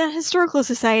 the Historical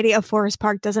Society of Forest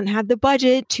Park doesn't have the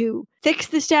budget to fix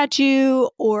the statue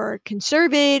or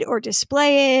conserve it or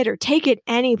display it or take it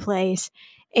any place.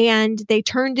 And they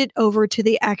turned it over to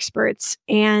the experts,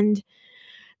 and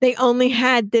they only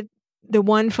had the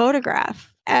one photograph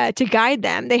to guide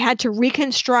them. They had to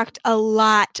reconstruct a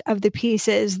lot of the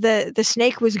pieces. The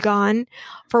snake was gone,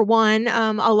 for one.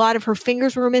 A lot of her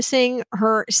fingers were missing.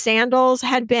 Her sandals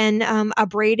had been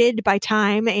abraded by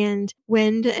time and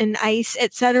wind and ice,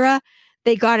 etc.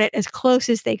 They got it as close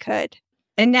as they could.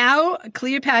 And now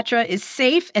Cleopatra is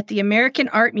safe at the American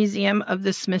Art Museum of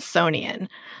the Smithsonian.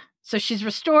 So she's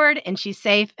restored and she's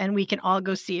safe, and we can all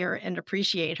go see her and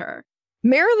appreciate her.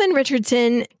 Marilyn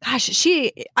Richardson, gosh,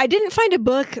 I didn't find a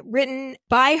book written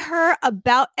by her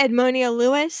about Edmonia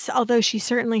Lewis, although she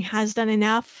certainly has done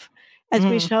enough, as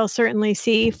we shall certainly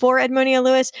see, for Edmonia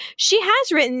Lewis. She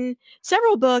has written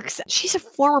several books. She's a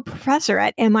former professor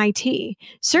at MIT,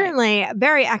 certainly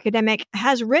very academic,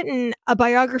 has written a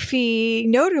biography,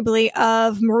 notably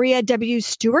of Maria W.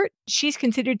 Stewart. She's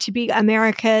considered to be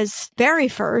America's very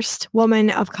first woman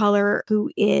of color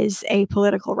who is a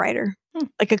political writer.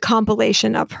 Like a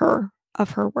compilation of her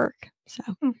work. So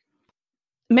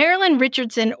Marilyn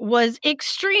Richardson was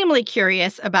extremely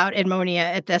curious about Edmonia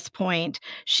at this point.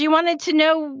 She wanted to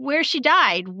know where she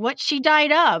died, what she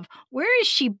died of, where is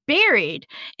she buried?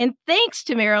 And thanks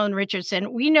to Marilyn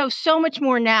Richardson, we know so much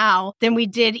more now than we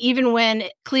did even when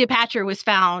Cleopatra was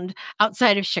found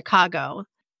outside of Chicago.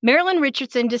 Marilyn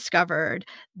Richardson discovered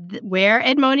where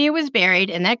Edmonia was buried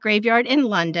in that graveyard in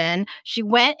London. She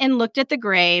went and looked at the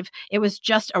grave. It was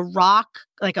just a rock,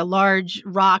 like a large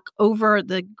rock over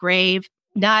the grave,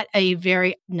 not a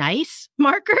very nice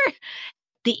marker.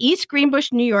 The East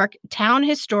Greenbush, New York town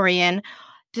historian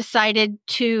decided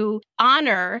to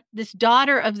honor this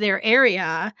daughter of their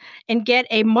area and get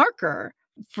a marker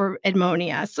for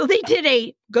Edmonia. So they did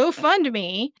a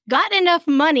GoFundMe, got enough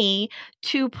money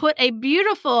to put a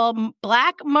beautiful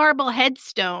black marble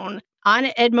headstone on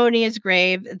Edmonia's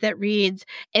grave that reads,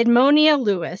 Edmonia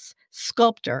Lewis,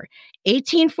 sculptor,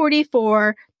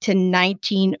 1844 to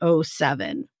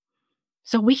 1907.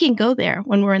 So we can go there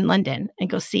when we're in London and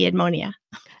go see Edmonia.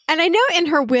 And I know in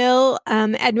her will,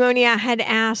 Edmonia had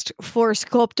asked for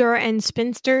sculptor and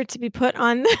spinster to be put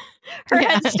on her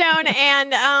headstone,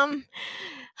 and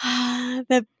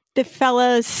the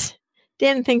fellows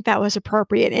didn't think that was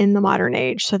appropriate in the modern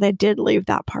age, so they did leave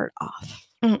that part off.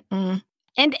 And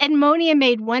Edmonia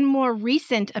made one more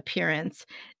recent appearance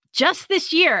just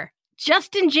this year,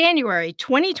 just in January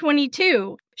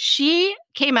 2022. She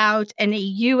came out in a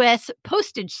U.S.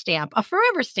 postage stamp, a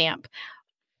forever stamp,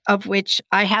 of which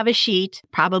I have a sheet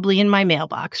probably in my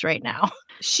mailbox right now.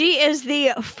 She is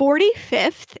the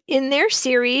 45th in their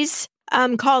series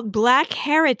called Black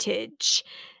Heritage.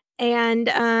 And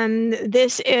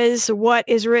this is what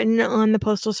is written on the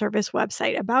Postal Service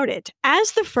website about it.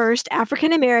 As the first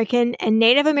African-American and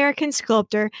Native American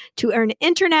sculptor to earn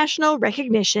international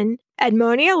recognition,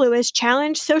 Edmonia Lewis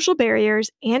challenged social barriers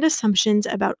and assumptions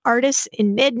about artists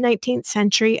in mid-19th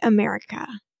century America.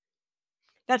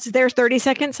 That's their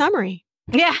 30-second summary.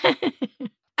 Yeah.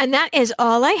 And that is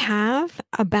all I have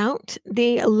about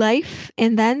the life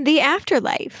and then the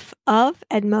afterlife of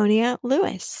Edmonia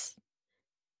Lewis.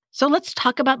 So let's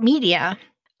talk about media.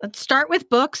 Let's start with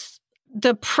books.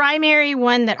 The primary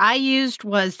one that I used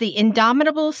was The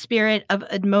Indomitable Spirit of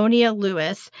Edmonia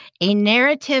Lewis, a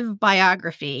narrative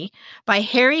biography by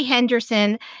Harry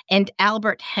Henderson and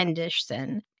Albert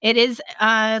Henderson. It is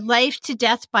a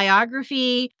life-to-death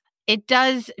biography. It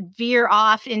does veer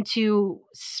off into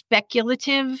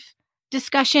speculative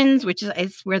discussions, which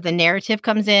is where the narrative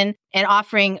comes in, and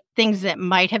offering things that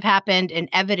might have happened and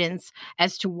evidence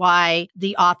as to why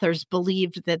the authors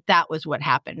believed that that was what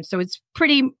happened. So it's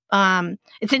pretty,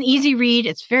 it's an easy read.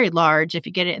 It's very large. If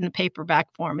you get it in the paperback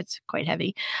form, it's quite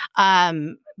heavy.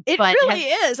 It really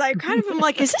is. I kind of am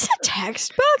like, is this a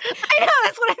textbook? I know,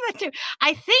 that's what I thought too.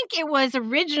 I think it was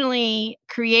originally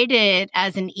created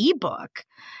as an ebook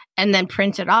and then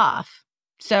printed off.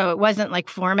 So it wasn't like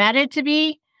formatted to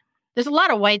be. There's a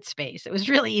lot of white space. It was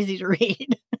really easy to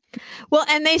read. Well,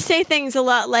 and they say things a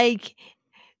lot like,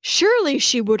 surely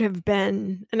she would have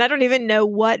been, and I don't even know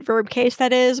what verb case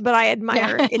that is, but I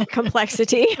admire its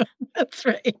complexity. That's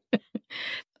right.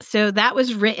 So that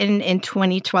was written in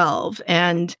 2012.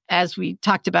 And as we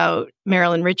talked about,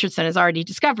 Marilyn Richardson has already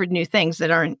discovered new things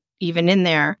that aren't even in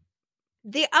there.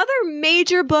 The other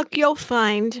major book you'll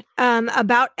find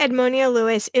about Edmonia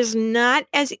Lewis is not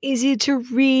as easy to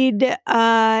read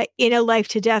in a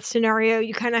life-to-death scenario.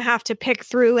 You kind of have to pick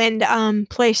through and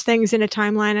place things in a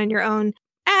timeline on your own.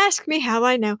 Ask me how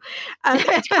I know.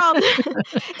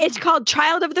 It's called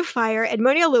Child of the Fire,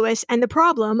 Edmonia Lewis and the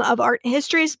Problem of Art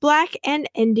History's Black and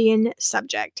Indian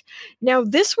Subject. Now,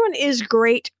 this one is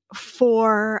great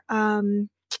for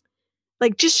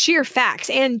like just sheer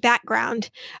facts and background.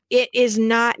 It is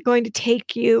not going to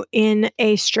take you in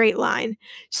a straight line.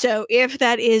 So if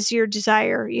that is your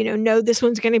desire, know this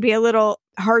one's going to be a little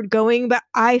hard going, but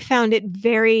I found it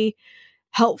very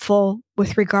helpful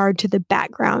with regard to the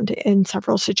background in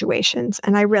several situations.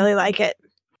 And I really like it.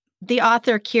 The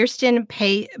author, Kirsten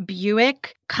Pay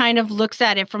Buick, kind of looks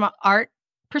at it from an art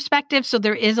perspective. So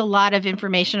there is a lot of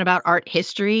information about art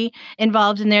history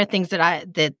involved in there, things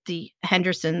that the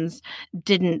Hendersons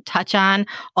didn't touch on.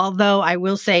 Although I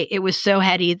will say it was so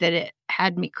heady that it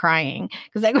had me crying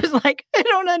because I was like, I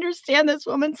don't understand this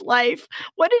woman's life.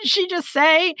 What did she just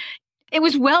say? It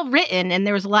was well written and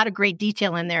there was a lot of great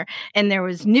detail in there and there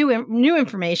was new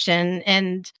information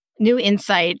and new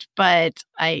insight, but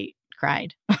I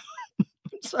cried.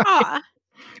 Sorry.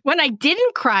 One I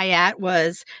didn't cry at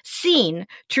was Scene,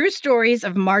 True Stories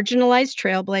of Marginalized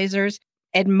Trailblazers,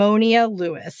 Edmonia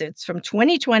Lewis. It's from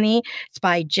 2020. It's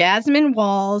by Jasmine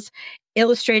Walls,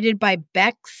 illustrated by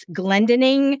Bex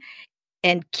Glendening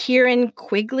and Kieran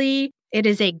Quigley. It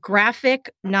is a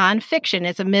graphic nonfiction.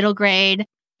 It's a middle grade.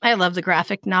 I love the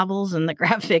graphic novels and the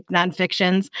graphic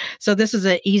nonfictions. So this is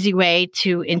an easy way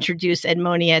to introduce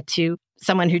Edmonia to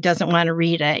someone who doesn't want to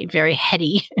read a very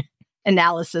heady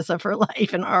analysis of her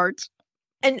life and art.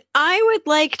 And I would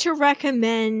like to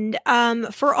recommend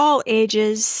for all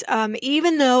ages,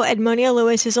 even though Edmonia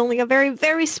Lewis is only a very,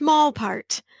 very small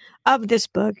part of this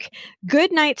book,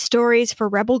 Good Night Stories for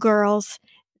Rebel Girls,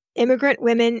 Immigrant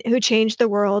Women Who Changed the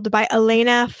World by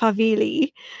Elena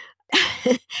Favilli.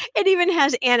 It even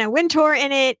has Anna Wintour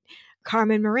in it,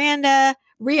 Carmen Miranda,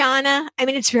 Rihanna. I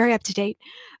mean, it's very up to date.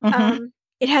 Mm-hmm.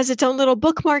 It has its own little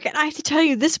bookmark, and I have to tell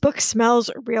you, this book smells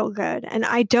real good, and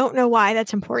I don't know why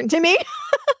that's important to me.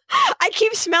 I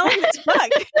keep smelling this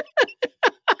book.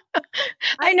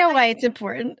 I know why it's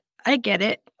important. I get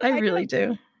it. I really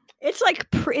do. It's like,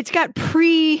 it's got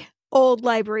pre-old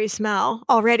library smell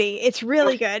already. It's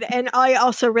really good, and I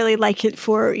also really like it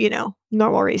for,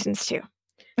 normal reasons too.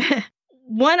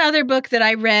 One other book that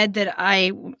I read that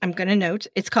I'm going to note,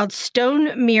 it's called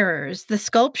Stone Mirrors, The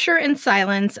Sculpture and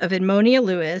Silence of Edmonia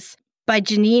Lewis by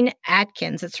Janine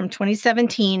Atkins. It's from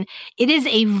 2017. It is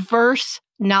a verse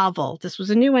novel. This was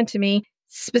a new one to me,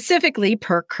 specifically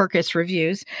per Kirkus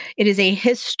Reviews. It is a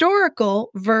historical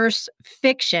verse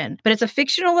fiction, but it's a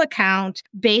fictional account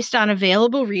based on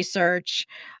available research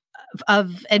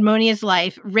of Edmonia's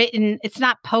life written. It's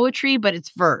not poetry, but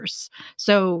it's verse.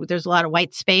 So there's a lot of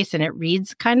white space and it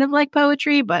reads kind of like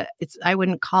poetry, but I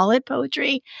wouldn't call it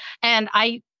poetry. And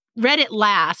I read it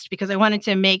last because I wanted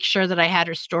to make sure that I had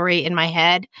her story in my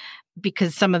head,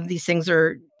 because some of these things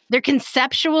they're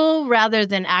conceptual rather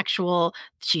than actual,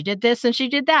 she did this and she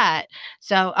did that.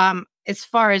 So as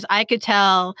far as I could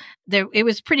tell, it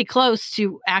was pretty close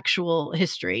to actual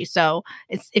history. So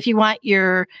if you want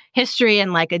your history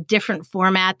in like a different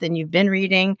format than you've been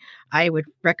reading, I would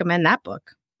recommend that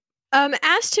book.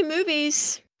 As to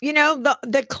movies,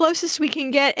 the closest we can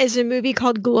get is a movie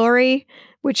called Glory,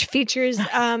 which features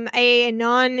a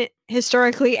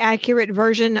non-historically accurate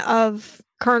version of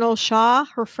Colonel Shaw,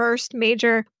 her first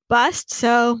major bust,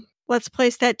 so let's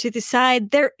place that to the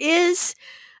side. There is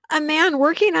a man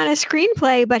working on a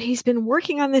screenplay, but he's been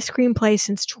working on this screenplay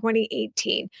since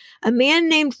 2018. A man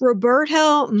named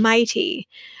Roberto Mighty.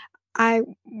 I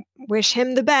wish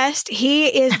him the best. He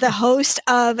is the host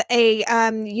of a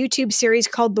YouTube series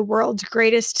called The World's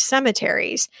Greatest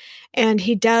Cemeteries. And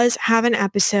he does have an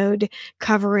episode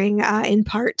covering, in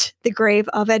part, the grave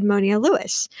of Edmonia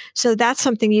Lewis. So that's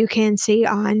something you can see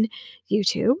on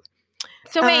YouTube.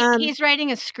 So wait, he's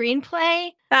writing a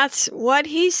screenplay? That's what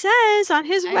he says on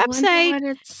his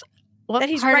website. What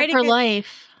he's writing for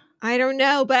life? I don't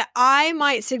know, but I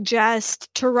might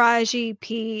suggest Taraji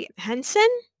P. Henson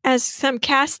as some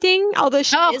casting, although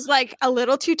she is like a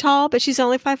little too tall, but she's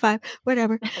only 5'5",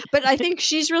 whatever. But I think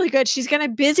she's really good. She's kind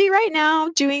of busy right now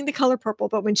doing The Color Purple,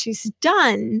 but when she's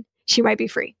done, she might be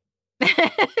free.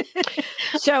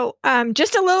 So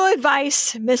just a little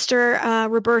advice, Mr.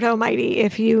 Roberto Mighty,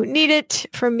 if you need it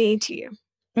from me to you,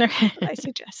 I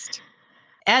suggest.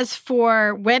 As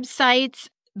for websites,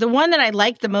 the one that I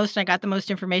liked the most and I got the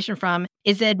most information from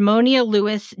is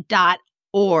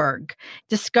edmonialewis.org.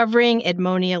 Discovering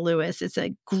Edmonia Lewis. It's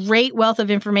a great wealth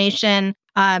of information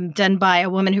done by a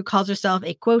woman who calls herself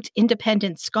a, quote,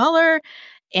 independent scholar.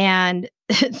 And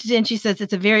then she says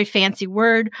it's a very fancy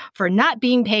word for not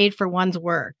being paid for one's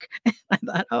work. I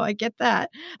thought, oh, I get that.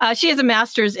 She has a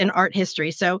master's in art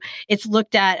history. So it's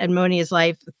looked at Edmonia's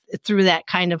life through that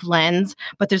kind of lens,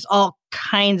 but there's all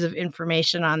kinds of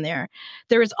information on there.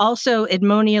 There is also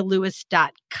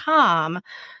edmonialewis.com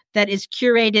that is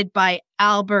curated by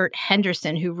Albert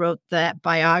Henderson, who wrote that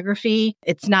biography.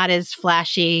 It's not as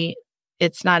flashy.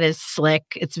 It's not as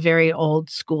slick. It's a very old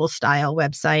school style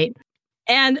website.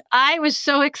 And I was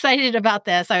so excited about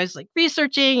this. I was like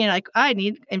researching and like, I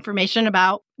need information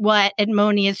about what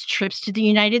Edmonia's trips to the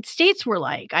United States were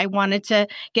like. I wanted to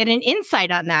get an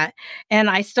insight on that. And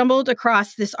I stumbled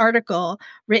across this article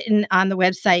written on the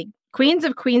website, Queens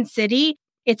of Queen City.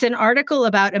 It's an article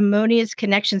about Edmonia's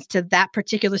connections to that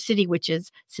particular city, which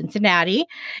is Cincinnati.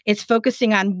 It's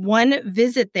focusing on one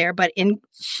visit there, but in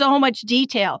so much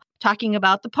detail, talking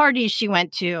about the parties she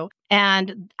went to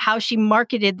and how she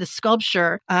marketed the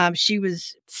sculpture she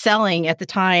was selling at the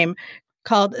time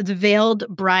called The Veiled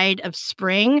Bride of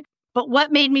Spring. But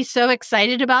what made me so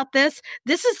excited about this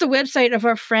is the website of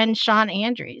our friend Sean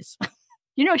Andrews.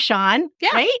 You know Sean,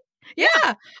 right?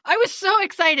 Yeah, I was so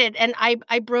excited. And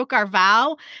I broke our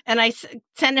vow and I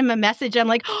sent him a message. I'm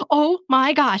like, oh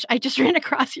my gosh, I just ran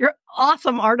across your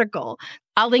awesome article.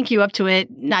 I'll link you up to it,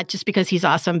 not just because he's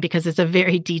awesome, because it's a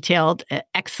very detailed,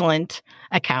 excellent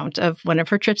account of one of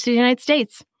her trips to the United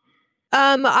States.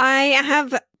 I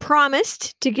have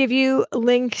promised to give you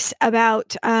links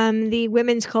about the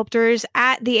women sculptors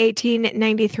at the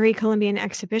 1893 Columbian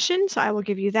Exhibition. So I will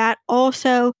give you that.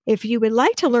 Also, if you would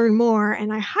like to learn more,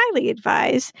 and I highly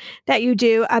advise that you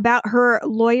do, about her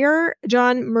lawyer,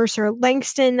 John Mercer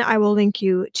Langston, I will link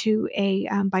you to a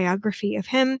biography of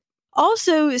him.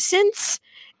 Also, since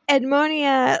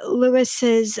Edmonia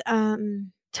Lewis's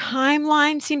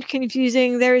timeline seemed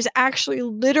confusing, there's actually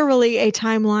literally a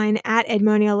timeline at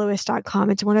edmonialewis.com.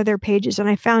 It's one of their pages, and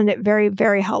I found it very,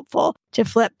 very helpful to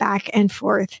flip back and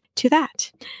forth to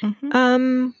that.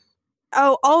 Mm-hmm.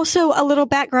 Also a little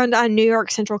background on New York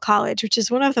Central College, which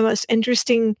is one of the most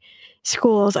interesting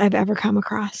schools I've ever come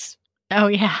across. Oh,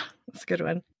 yeah. That's a good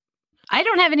one. I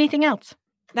don't have anything else.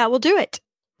 That will do it.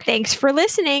 Thanks for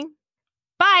listening.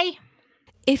 Bye.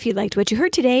 If you liked what you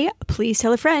heard today, please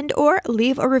tell a friend or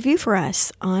leave a review for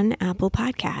us on Apple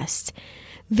Podcasts.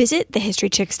 Visit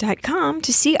thehistorychicks.com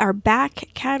to see our back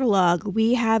catalog.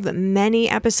 We have many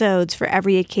episodes for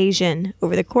every occasion.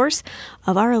 Over the course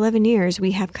of our 11 years,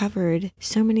 we have covered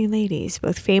so many ladies,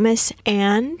 both famous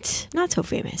and not so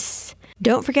famous.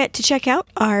 Don't forget to check out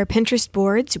our Pinterest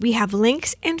boards. We have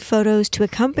links and photos to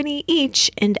accompany each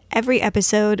and every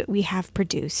episode we have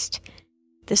produced.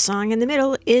 The song in the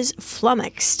middle is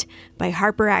Flummoxed by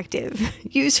Harper Active.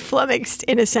 Use flummoxed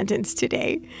in a sentence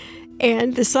today.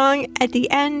 And the song at the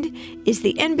end is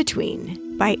The In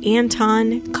Between by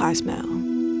Anton Cosmo.